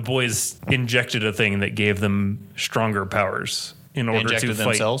serum that the boys injected a thing that gave them stronger powers. in order to injected fight.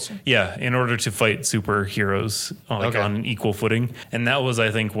 themselves? Yeah, in order to fight superheroes Okay. on an equal footing. And that was,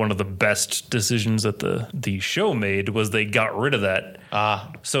 I think, one of the best decisions that the show made was they got rid of that.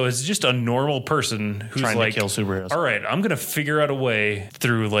 So it's just a normal person who's Trying to like, kill superheroes. all right, I'm going to figure out a way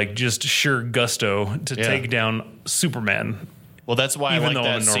through like just sheer gusto to Yeah. take down Superman. Well, that's why Even I though like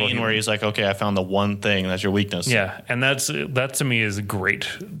I'm that a normal scene human. where he's like, okay, I found the one thing that's your weakness. Yeah, and that to me is great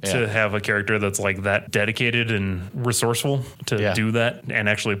Yeah. to have a character that's like that dedicated and resourceful to Yeah. do that and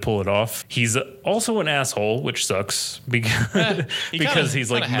actually pull it off. He's also an asshole, which sucks because he because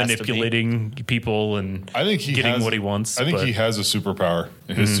he's like kinda has to be. manipulating people and I think he getting has, what he wants. I think but- he has a superpower.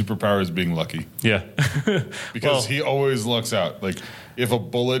 And his superpower is being lucky yeah. because he always lucks out. Like if a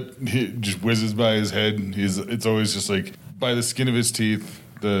bullet just whizzes by his head, it's always just like by the skin of his teeth,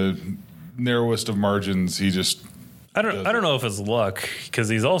 the narrowest of margins. He just I don't know if it's luck because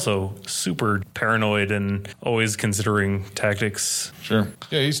he's also super paranoid and always considering tactics. sure.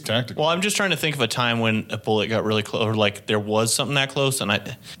 Yeah, he's tactical. Well, I'm just trying to think of a time when a bullet got really close, or like there was something that close, and I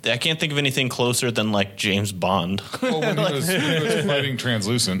can't think of anything closer than like James Bond. Well, when he was fighting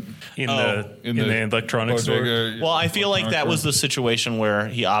Translucent In Oh. the electronics store. bodega, Well, I feel like that was the situation where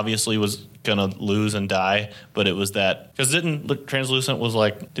he obviously was gonna lose and die, but it was that because Translucent was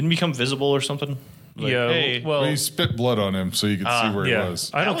like didn't become visible or something. Like, Yeah, hey, well, Well, he spit blood on him so you could see where yeah, he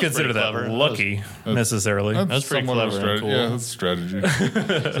was. I don't was consider pretty that clever. lucky necessarily. That's pretty somewhat of a clever and strategy. cool. Yeah, that's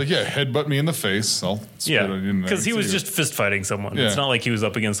strategy. It's like, yeah, headbutt me in the face. I'll spit Yeah, on you and I because can he was see you. just fist fighting someone. Yeah. It's not like he was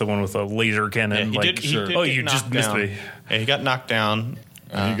up against someone with a laser cannon. yeah, he like, did. He sure. did oh, get you just knocked missed down. me. Yeah, he got knocked down.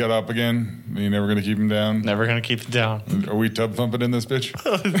 And he got up again. Are you never going to keep him down? Never gonna keep it down. Are we tub thumping in this bitch?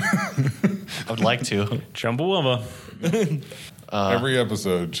 I would like to. Chumbawamba. Every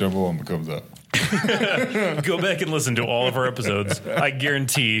episode, Chumbawamba comes up. Go back and listen to all of our episodes. I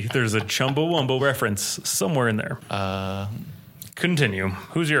guarantee there's a Chumbawamba reference somewhere in there. Continue.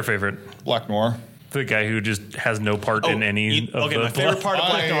 Who's your favorite? Black Noir. The guy who just has no part in any of okay, the my favorite plot? part of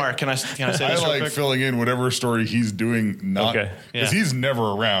Black I- Noir. Can I say I this real like quick? filling in whatever story he's doing, not Okay. because Yeah. he's never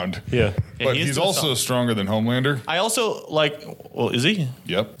around. Yeah. Yeah, But he is he's doing also something. stronger than Homelander. I also like. Well, is he?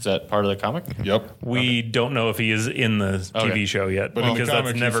 Yep. Is that part of the comic? Yep. We don't know if he is in the TV Okay. show yet But in the because comic,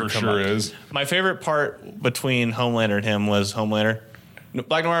 that's he never for come sure up. is. My favorite part between Homelander and him was Homelander. No,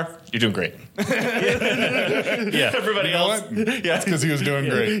 Black Noir, you're doing great. Yeah. Everybody You know else, what? That's because he was doing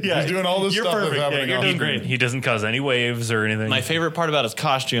great. Yeah. He's doing all this You're stuff perfect. that's Yeah, happening you're on doing screen. great. He doesn't cause any waves or anything. my favorite part about his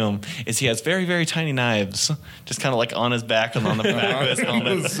costume is he has very, very tiny knives, just kind of like on his back and on the back of his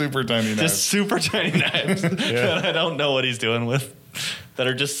helmet. Super tiny knife. Just super tiny knives that I don't know what he's doing with. That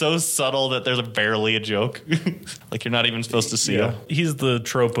are just so subtle that there's barely a joke. Like you're not even supposed to see Yeah. them. He's the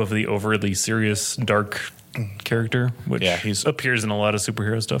trope of the overly serious, dark character, which Yeah, he's- appears in a lot of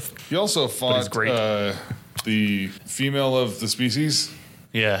superhero stuff. He also he's fought great. the female of the species.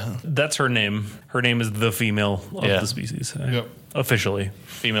 Yeah, That's her name. Her name is the female of Yeah. the species. Yep. Officially.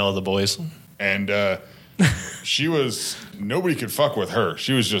 female of the boys. And she was, nobody could fuck with her.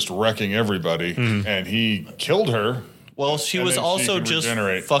 She was just wrecking everybody. Mm-hmm. And he killed her. Well, she And was then she also can just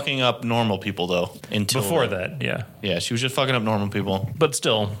regenerate. fucking up normal people though. Until Before that, yeah. yeah, she was just fucking up normal people. But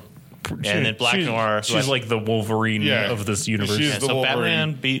still. And then Black Noir, She's like the Wolverine Yeah. of this universe. She's Yeah, the so Wolverine.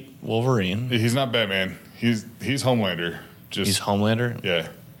 Batman beat Wolverine. He's not Batman. He's Homelander. Just He's Homelander. yeah,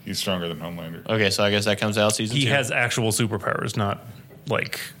 he's stronger than Homelander. Okay, so I guess that comes out season He 2. has actual superpowers, not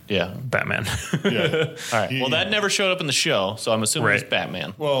like Yeah. Batman. Yeah. All right. He- Well, that never showed up in the show, so I'm assuming Right. it's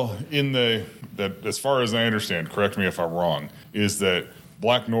Batman. Well, in that as far as I understand, correct me if I'm wrong, is that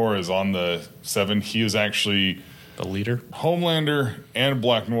Black Noir is on the 7. He is actually The leader. Homelander and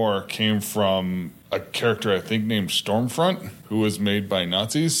Black Noir came from a character I think named Stormfront, who was made by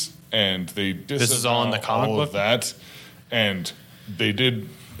Nazis, and they This is all in the comic all book? of that, and they did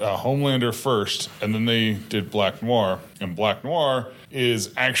Homelander first, and then they did Black Noir, and Black Noir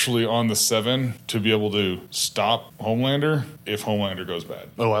is actually on the 7 to be able to stop Homelander if Homelander goes bad.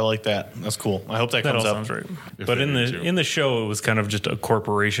 Oh, I like that. That's cool. I hope that That comes all up. sounds right. If But they in need the to. in the show, it was kind of just a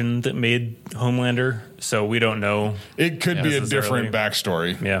corporation that made Homelander, so we don't know. It could be a Necessarily. different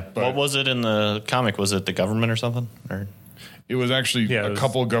backstory. Yeah. but What was it in the comic? Was it the government or something? Or it was actually Yeah, it a was-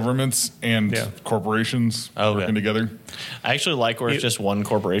 couple governments and Yeah. corporations Oh, working yeah. together. I actually like where it's just one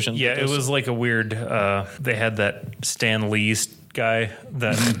corporation. Yeah, it was like a weird. They had that Stan Lee guy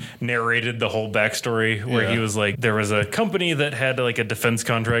that narrated the whole backstory where he was like, there was a company that had like a defense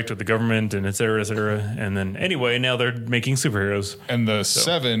contract with the government and et cetera, et cetera. And then anyway, now they're making superheroes. And the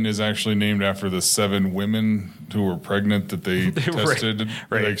 7 is actually named after the 7 women who were pregnant that they tested,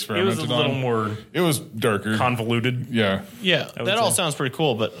 Right. they experimented on. It was a little more It was darker. convoluted. Yeah. Yeah, that all sounds pretty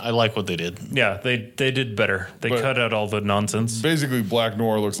cool, but I like what they did. Yeah, they did better. They But- cut out all the nonsense. Basically, Black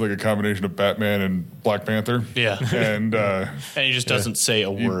Noir looks like a combination of Batman and Black Panther. Yeah. And And he just doesn't say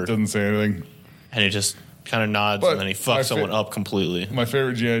a he word. doesn't say anything. And he just kind of nods But and then he my fucks someone up completely. My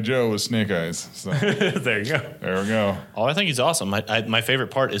favorite G.I. Joe was Snake Eyes. So There you go. there we go. Oh, I think he's awesome. My favorite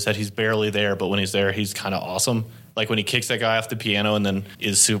part is that he's barely there, but when he's there, he's kind of awesome. Like when he kicks that guy off the piano and then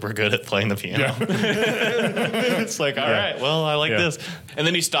is super good at playing the piano. It's like, all right, well, I like Yeah. this. And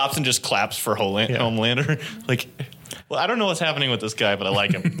then he stops and just claps for Homelander. Like, well, I don't know what's happening with this guy, but I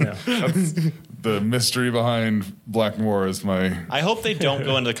like him. The mystery behind Black Noir is my. I hope they don't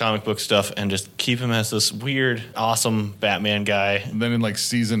go into the comic book stuff and just keep him as this weird, awesome Batman guy. And then in like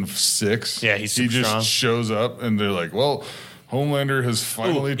season 6, Yeah, he's he super just strong. shows up and they're like, well, Homelander has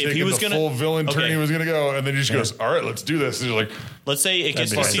finally Ooh, if he taken was the gonna- full villain turn okay. he was going to go. And then he just goes, all right, let's do this. And you're like, Let's say it gets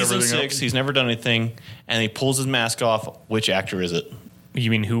to That'd be season nice. 6, he's never done anything, and he pulls his mask off. Which actor is it? You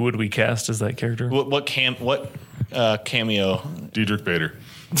mean who would we cast as that character? What cameo? Diedrich Bader.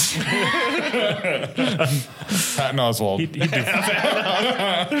 Patton Oswalt. He'd do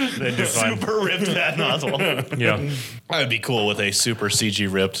fine. They'd do fine. Super ripped Patton Oswalt. Yeah. That'd be cool with a super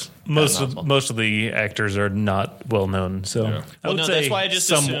CG ripped. Most Patton Oswalt. of the actors are not well known, so Yeah. I Well, would no, say that's why I just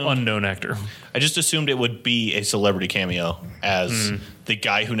some assumed- unknown actor. I just assumed it would be a celebrity cameo as the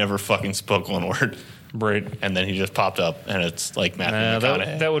guy who never fucking spoke one word. Right. And then he just popped up, and it's like Matthew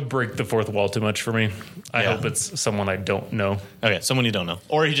McConaughey. That would break the fourth wall too much for me. I Yeah. hope it's someone I don't know. Okay, someone you don't know,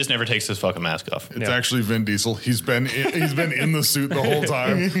 or he just never takes his fucking mask off. It's actually Vin Diesel. He's been in the suit the whole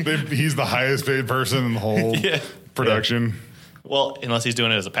time. He's the highest paid person in the whole production. Well, unless he's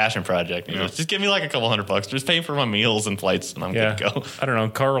doing it as a passion project, you know, just give me like a couple $100, just pay for my meals and flights, and I'm Yeah. good to go. I don't know.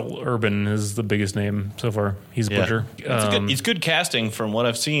 Carl Urban is the biggest name so far. He's Butcher. It's good casting from what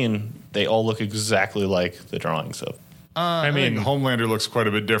I've seen. They all look exactly like the drawings of. I mean- think Homelander looks quite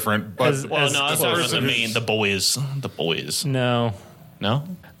a bit different, but As- Well, no, as that's close not the as- main. The boys. No. No.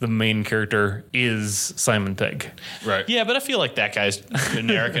 The main character is Simon Pegg. right. Yeah, but I feel like that guy's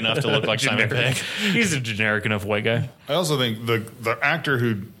generic enough to look like Simon Pegg. He's a generic enough white guy. I also think the actor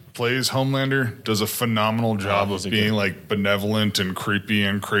who plays Homelander does a phenomenal job he's of a being good- like benevolent and creepy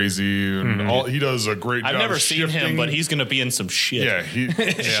and crazy and all. He does a great job. I've never seen him, shifting- but he's going to be in some shit. yeah,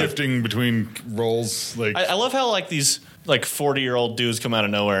 shifting between roles. Like I love how like these like 40-year-old dudes come out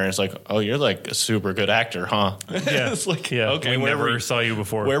of nowhere and it's like, oh, you're like a super good actor, huh? Yeah. It's like, Yeah. okay, we where never were, saw you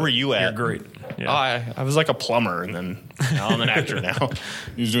before. where were you at? You're great. Yeah. Oh, I was like a plumber, and then now I'm an actor now.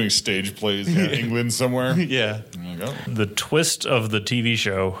 he's doing stage plays in England somewhere. Yeah. There you go. The twist of the TV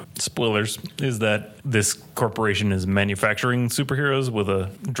show, spoilers, is that this corporation is manufacturing superheroes with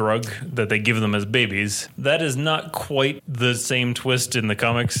a drug that they give them as babies. That is not quite the same twist in the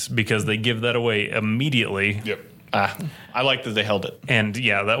comics because they give that away immediately. Yep. I like that they held it. And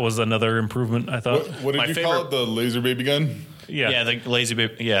yeah, that was another improvement, I thought. What did My you call favorite- it? The laser baby gun? Yeah, the lazy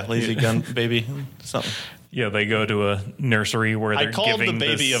baby. Yeah, lazy gun baby. Something. Yeah, they go to a nursery where I they're called the giving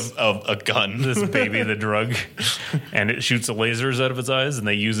baby this, of a gun. this baby the drug, and it shoots lasers out of its eyes, and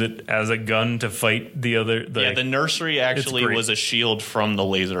they use it as a gun to fight the other. Yeah, the nursery actually great. was a shield from the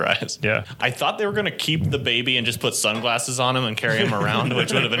laser eyes. Yeah. I thought they were going to keep the baby and just put sunglasses on him and carry him around,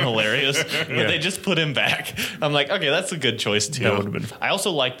 which would have been hilarious. But they just put him back. I'm like, okay, that's a good choice too. That would have been- I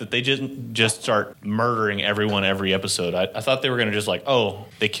also like that they didn't just start murdering everyone every episode. I thought they were going to just like, oh,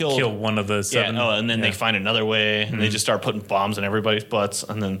 they killed. kill one of the seven. Yeah, and then Yeah. they find another way, and they just start putting bombs in everybody's butts,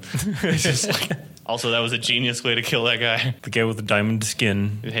 and then it's just like. Also, that was a genius way to kill that guy. The guy with the diamond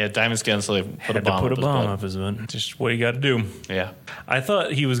skin He had diamond skin, so they put had a bomb to put a up his bomb butt. up his butt. Just what you got to do. Yeah. I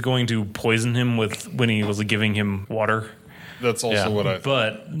thought he was going to poison him with when he was giving him water, That's also Yeah. what I.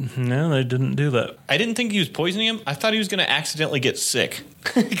 but no, they didn't do that. I didn't think he was poisoning him. I thought he was going to accidentally get sick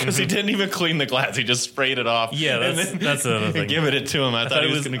because he didn't even clean the glass. He just sprayed it off. Yeah, and that's another and thing. give it to him. I thought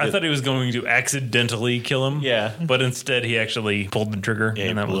he was going to I get. thought he was going to accidentally kill him. Yeah. but instead he actually pulled the trigger, Yeah, he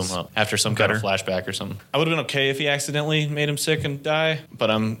and that blew was him up after some kind of flashback or something. I would have been okay if he accidentally made him sick and die,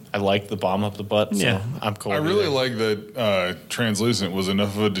 but I like the bomb up the butt. So Yeah. I'm cool. I with really it. like that Translucent was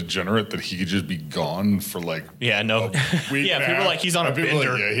enough of a degenerate that he could just be gone for like Yeah, no. week Yeah, and people half. are like, he's on a And people are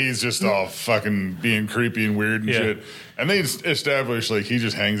bender. Like, yeah, he's just all fucking being creepy and weird and Yeah. shit. And they established like he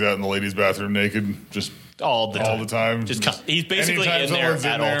just hangs out in the ladies' bathroom naked, just all the time. Just he's basically anytime in there someone's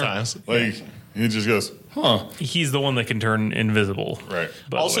at all times. Like he just goes, huh? He's the one that can turn invisible. Right.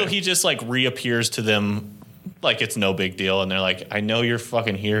 Also, he just like reappears to them like it's no big deal, and they're like, "I know you're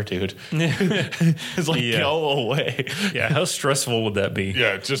fucking here, dude." It's like, Yeah. go away. Yeah, how stressful would that be?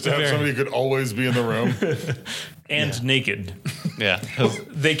 Yeah, just to have somebody who could always be in the room. And naked. Yeah.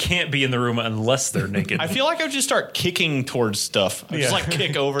 They can't be in the room unless they're naked. I feel like I would just start kicking towards stuff. I just Yeah. like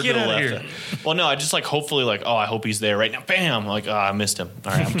kick over Get to the outta left. here. Well, no, I just like hopefully like, oh, I hope he's there right now. Bam! Like, oh, I missed him.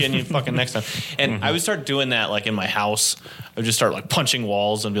 All right, I'm getting you fucking next time. And I would start doing that like in my house. I would just start like punching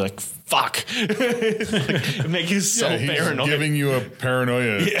walls and be like, fuck. It'd make you so Yeah, he's paranoid. giving you a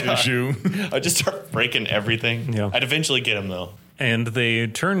paranoia issue. I'd just start breaking everything. Yeah. I'd eventually get him though. And they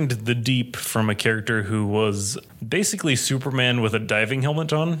turned the Deep from a character who was basically Superman with a diving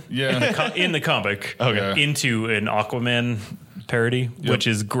helmet on Yeah. in the comic Okay. into an Aquaman parody, which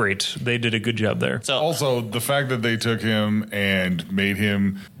is great. They did a good job there. So Also, the fact that they took him and made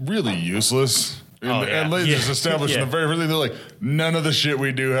him really useless. And they just established in the very first thing, they're like, none of the shit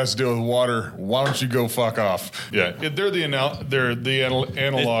we do has to do with water. Why don't you go fuck off? Yeah, they're the analog They're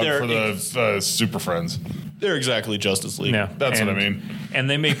for the Super Friends. they're exactly Justice League. Yeah, That's what I mean. And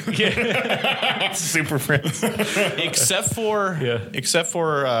they make Super Friends. Except for Yeah.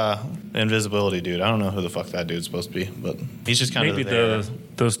 invisibility dude. I don't know who the fuck that dude's supposed to be, but he's just kind Maybe of there.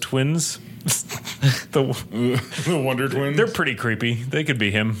 those twins. The Wonder Twins. They're pretty creepy. They could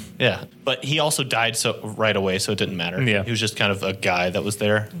be him. Yeah, but he also died right away, so it didn't matter. Yeah. He was just kind of a guy that was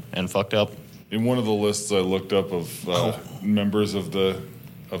there and fucked up. In one of the lists I looked up of members of the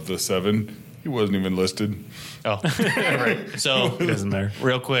Seven, he wasn't even listed. Oh, right. So It doesn't matter.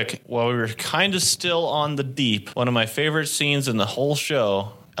 real quick, while we were kind of still on the Deep, one of my favorite scenes in the whole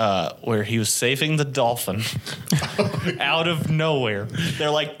show. Where he was saving the dolphin out of nowhere.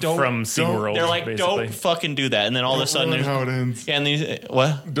 They're like, don't. From SeaWorld. They're like, basically. don't fucking do that. And then all of a sudden, ruin there's. how it ends. Yeah, and these.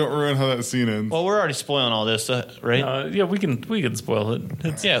 What? Don't ruin how that scene ends. Well, we're already spoiling all this, right? Yeah, we can spoil it.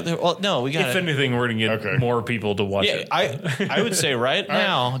 It's, Yeah. Well, no, we got if anything, we're gonna get more people to watch Yeah, it. I would say right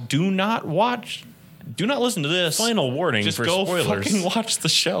now, do not listen to this. Final warning Just for go spoilers. fucking watch the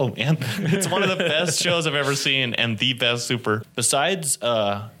show, man. It's one of the best shows I've ever seen and the best super. Besides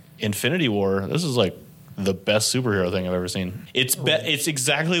Infinity War, this is like the best superhero thing I've ever seen. It's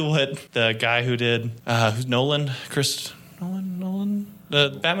exactly what the guy who did who's Nolan,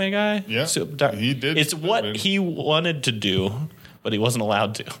 the Batman guy. Yeah, he did It's what Batman. he wanted to do, but he wasn't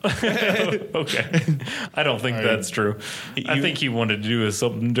allowed to. Okay, I don't think that's true. I think he wanted to do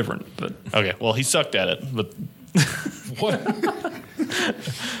something different. But Okay, well, he sucked at it, but What?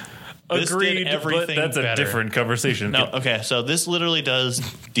 this did agreed, but everything that's a better. different conversation. No, okay, so this literally does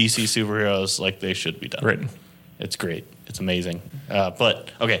DC superheroes like they should be done. Right. It's great. It's amazing. But,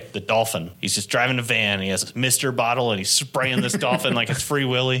 okay, the dolphin. He's just driving a van. He has a Mr. bottle, and he's spraying this dolphin like it's Free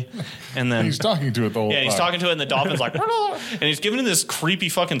Willy. And then... He's talking to it the whole time. Yeah, he's talking to it, and the dolphin's like... and he's giving him this creepy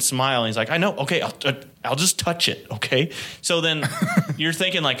fucking smile, and he's like, I know, okay, I'll just touch it, okay? So then you're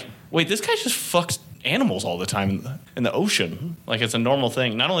thinking, like, wait, this guy just fucks animals all the time in the ocean. Like, it's a normal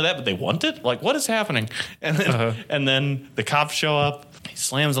thing. Not only that, but they want it? Like, what is happening? And then the cops show up. He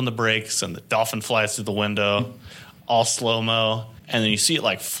slams on the brakes, and the dolphin flies through the window, all slow-mo. And then you see it,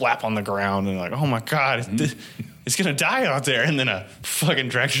 like, flap on the ground, and like, oh, my God, it's going to die out there. And then a fucking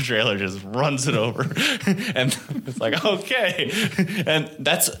tractor trailer just runs it over. And it's like, okay. And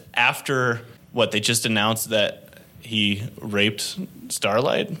that's after, what, they just announced that he raped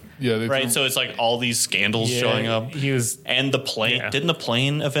Starlight? Yeah, they right. threw- So it's like all these scandals showing up. He was. And the plane. Yeah. Didn't the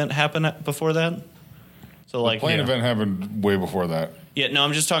plane event happen before that? So like, Plane event happened way before that. yeah, no,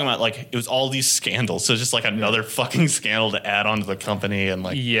 I'm just talking about like it was all these scandals. So just like another fucking scandal to add onto the company and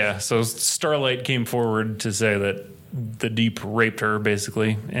like Yeah. So Starlight came forward to say that the Deep raped her,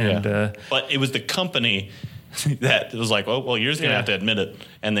 basically, and but it was the company that was like, well, you're just gonna Yeah. have to admit it,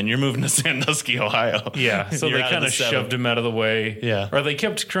 and then you're moving to Sandusky, Ohio. yeah. So You're they out kind the of seven. shoved him out of the way. Yeah. Or they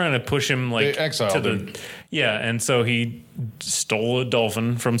kept trying to push him like They exiled to the. him. Yeah, and so he stole a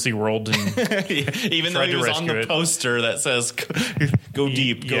dolphin from SeaWorld and Even though Tried he to was on rescue the it. poster that says "Go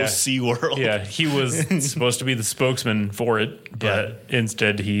deep, go yeah. SeaWorld." yeah, he was supposed to be the spokesman for it, but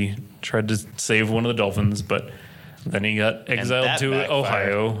instead he tried to save one of the dolphins, but then he got exiled that to backfired.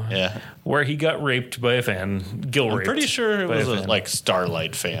 Ohio, Yeah. where he got raped by a fan. Guilt I'm raped pretty sure it by was a fan. like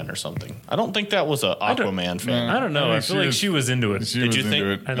Starlight fan or something. I don't think that was a Aquaman fan. I don't know. I I mean, feel she like was- she was into it. She Did was you into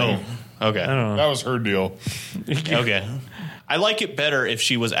think? it. I don't. Okay. I don't know. That was her deal. Okay. I like it better if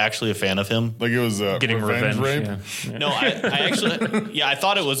she was actually a fan of him. Like it was Getting revenge rape. Yeah. No, I actually, I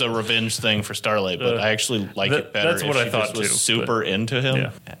thought it was a revenge thing for Starlight, but I actually like it better. that's what if I she thought just was too, super into him,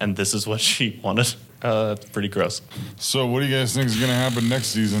 Yeah. and this is what she wanted. It's pretty gross. So what do you guys think is going to happen next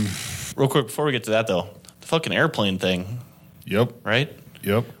season? Real quick before we get to that, though, the fucking airplane thing, Yep. right?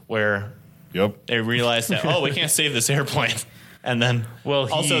 Yep. Where Yep. they realized that we can't save this airplane, and then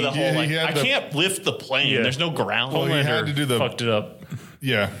Well, also the whole yeah, like he had I the- can't lift the plane. Yeah. There's no ground. Well, he had to do the fucked it up.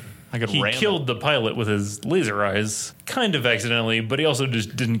 yeah. I could He ram killed the pilot with his laser eyes, kind of accidentally, but he also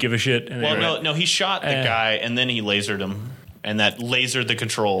just didn't give a shit. And Well, no, he shot the Eh. guy and then he lasered him, and that lasered the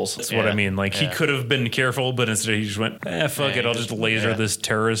controls. that's what I mean. Like he could have been careful, but instead he just went, fuck Yeah, it, I'll he just just- laser yeah. this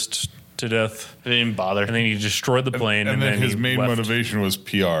terrorist to death. They didn't bother. And then he destroyed the plane, And then his he main left. motivation was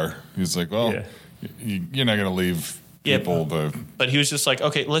PR. He's like, well, Yeah. you're not going to leave Yeah. people the But he was just like,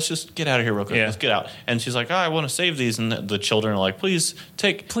 okay, let's just get out of here real quick. Yeah. Let's get out. And she's like, I want to save these. And the children are like, please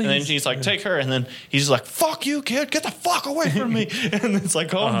take. And then Please. he's like, take her. And then he's like, fuck you, kid. Get the fuck away from me. And it's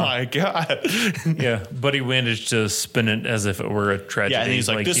like, oh my God. Yeah, but he managed to spin it as if it were a tragedy. Yeah, and he's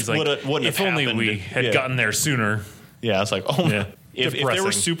like, this wouldn't if have only happened. we had Yeah. gotten there sooner. Yeah, it's like, oh my. Yeah. If there were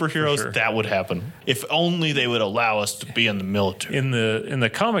Depressing, superheroes, for sure. that would happen. If only they would allow us to be in the military. In the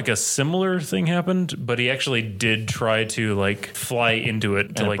comic, a similar thing happened, but he actually did try to like fly into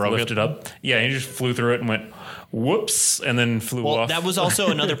it to And it like broke lift it? it up. Yeah, he just flew through it and went whoops, and then flew Well, off. that was also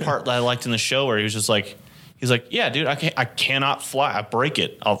another part that I liked in the show where he was just like, he's like, yeah, dude, I cannot fly. I break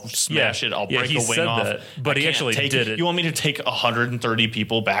it. I'll smash it. I'll Yeah, break he a wing said off. that, but I he can't actually take did it. You want me to take 130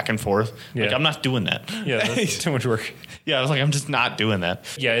 people back and forth? Like, Yeah. I'm not doing that. yeah, that's too much work. Yeah, I was like, I'm just not doing that.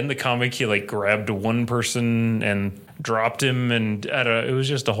 Yeah, in the comic, he like grabbed one person and dropped him, and I don't know, it was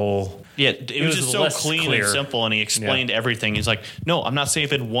just a whole. Yeah, it was just so less clean clear. and simple, and he explained everything. He's like, no, I'm not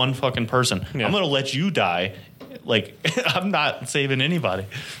saving one fucking person. Yeah. I'm going to let you die. Like, I'm not saving anybody.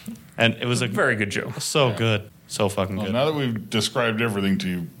 And it was a Very good joke. so good. So fucking Well, good. now that we've described everything to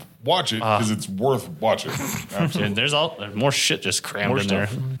you, watch it because it's worth watching. Absolutely. And there's more shit just crammed More in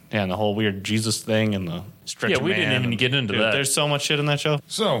stuff. there. Yeah, and the whole weird Jesus thing and the stretcher Yeah, we didn't man even and- get into Dude, that. There's so much shit in that show.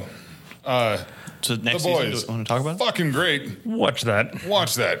 So, So next The Boys. season, do you want to talk about it? fucking great. Watch that.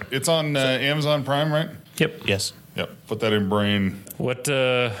 Watch that. It's on Amazon Prime, right? Yep. Yes. Yep. Put that in brain. What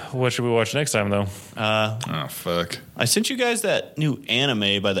should we watch next time though? Oh, fuck. I sent you guys that new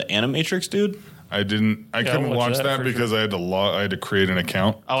anime by the Animatrix dude. I didn't. I Yeah, couldn't I'll watch watch that that for because I had to I had to create an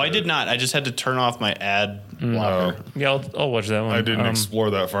account. Oh, I did not. I just had to turn off my ad blocker. Yeah, I'll watch that one. I didn't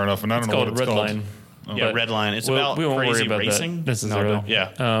explore that far enough, and I don't know what Called it's called. Redline. Yeah, But Redline. It's we'll- about we won't worry crazy about that racing. necessarily.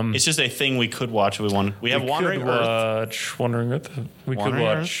 Yeah. It's just a thing we could watch if we want. We have Wandering could Earth. watch Wandering Earth. We Wandering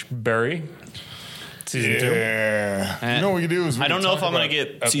could watch Barry. Season Yeah. You know what we could do is we I don't could know if talk I'm gonna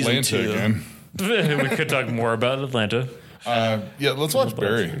about get season Atlanta 2. again. 2. We could talk more about Atlanta. Yeah, let's watch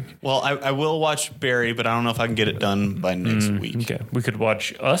Barry. Well, I will watch Barry, but I don't know if I can get it done by next week. Okay. We could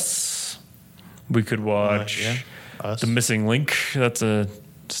watch Us. We could watch yeah. Us. The Missing Link. That's a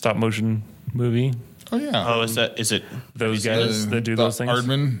stop motion movie. Oh yeah. Oh, is it? Those guys that do those things.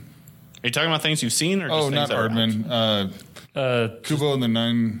 Aardman. Are you talking about things you've seen, or just Oh, things not that are out? Aardman. Kubo and the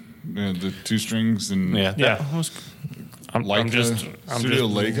Nine, the 2 strings, and Yeah, Yeah. that was- I'm Leica, just Studio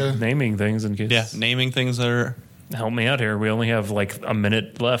Leica. naming things in case. yeah. Naming things that are Help me out here. We only have like a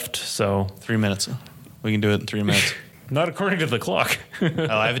minute left, so 3 minutes. We can do it in 3 minutes. not according to the clock. Oh,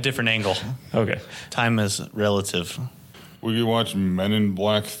 I have a different angle. Okay. Time is relative. We could watch Men in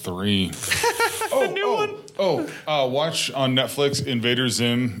Black 3. Watch on Netflix Invader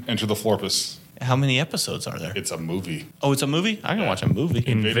Zim Enter the Florpus. How many episodes are there? It's a movie. Oh, it's a movie? I can watch a movie.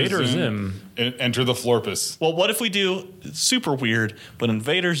 Invader Zim. Enter the Florpus. Well, what if we do it's super weird, but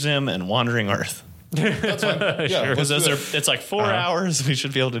Invader Zim and Wandering Earth? Yeah, Because those are it's like 4 hours. We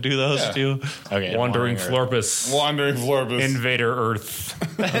should be able to do those Yeah. too. Okay, Wandering Earth. Florpus. Wandering Florpus. Invader Earth.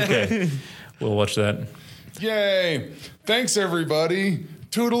 Okay. We'll watch that. Yay! Thanks everybody.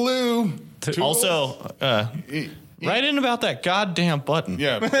 Toodaloo. Also, write in about that goddamn button.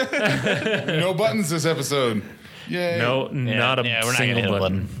 Yeah. No buttons this episode. Yay. No, not a we're not gonna single hit a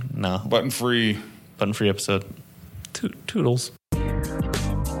button. button. No, Button free. button free episode. Toodles.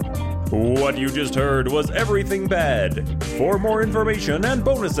 What you just heard was Everything Bad. For more information and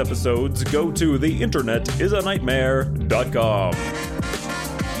bonus episodes, go to theinternetisAnightmare.com.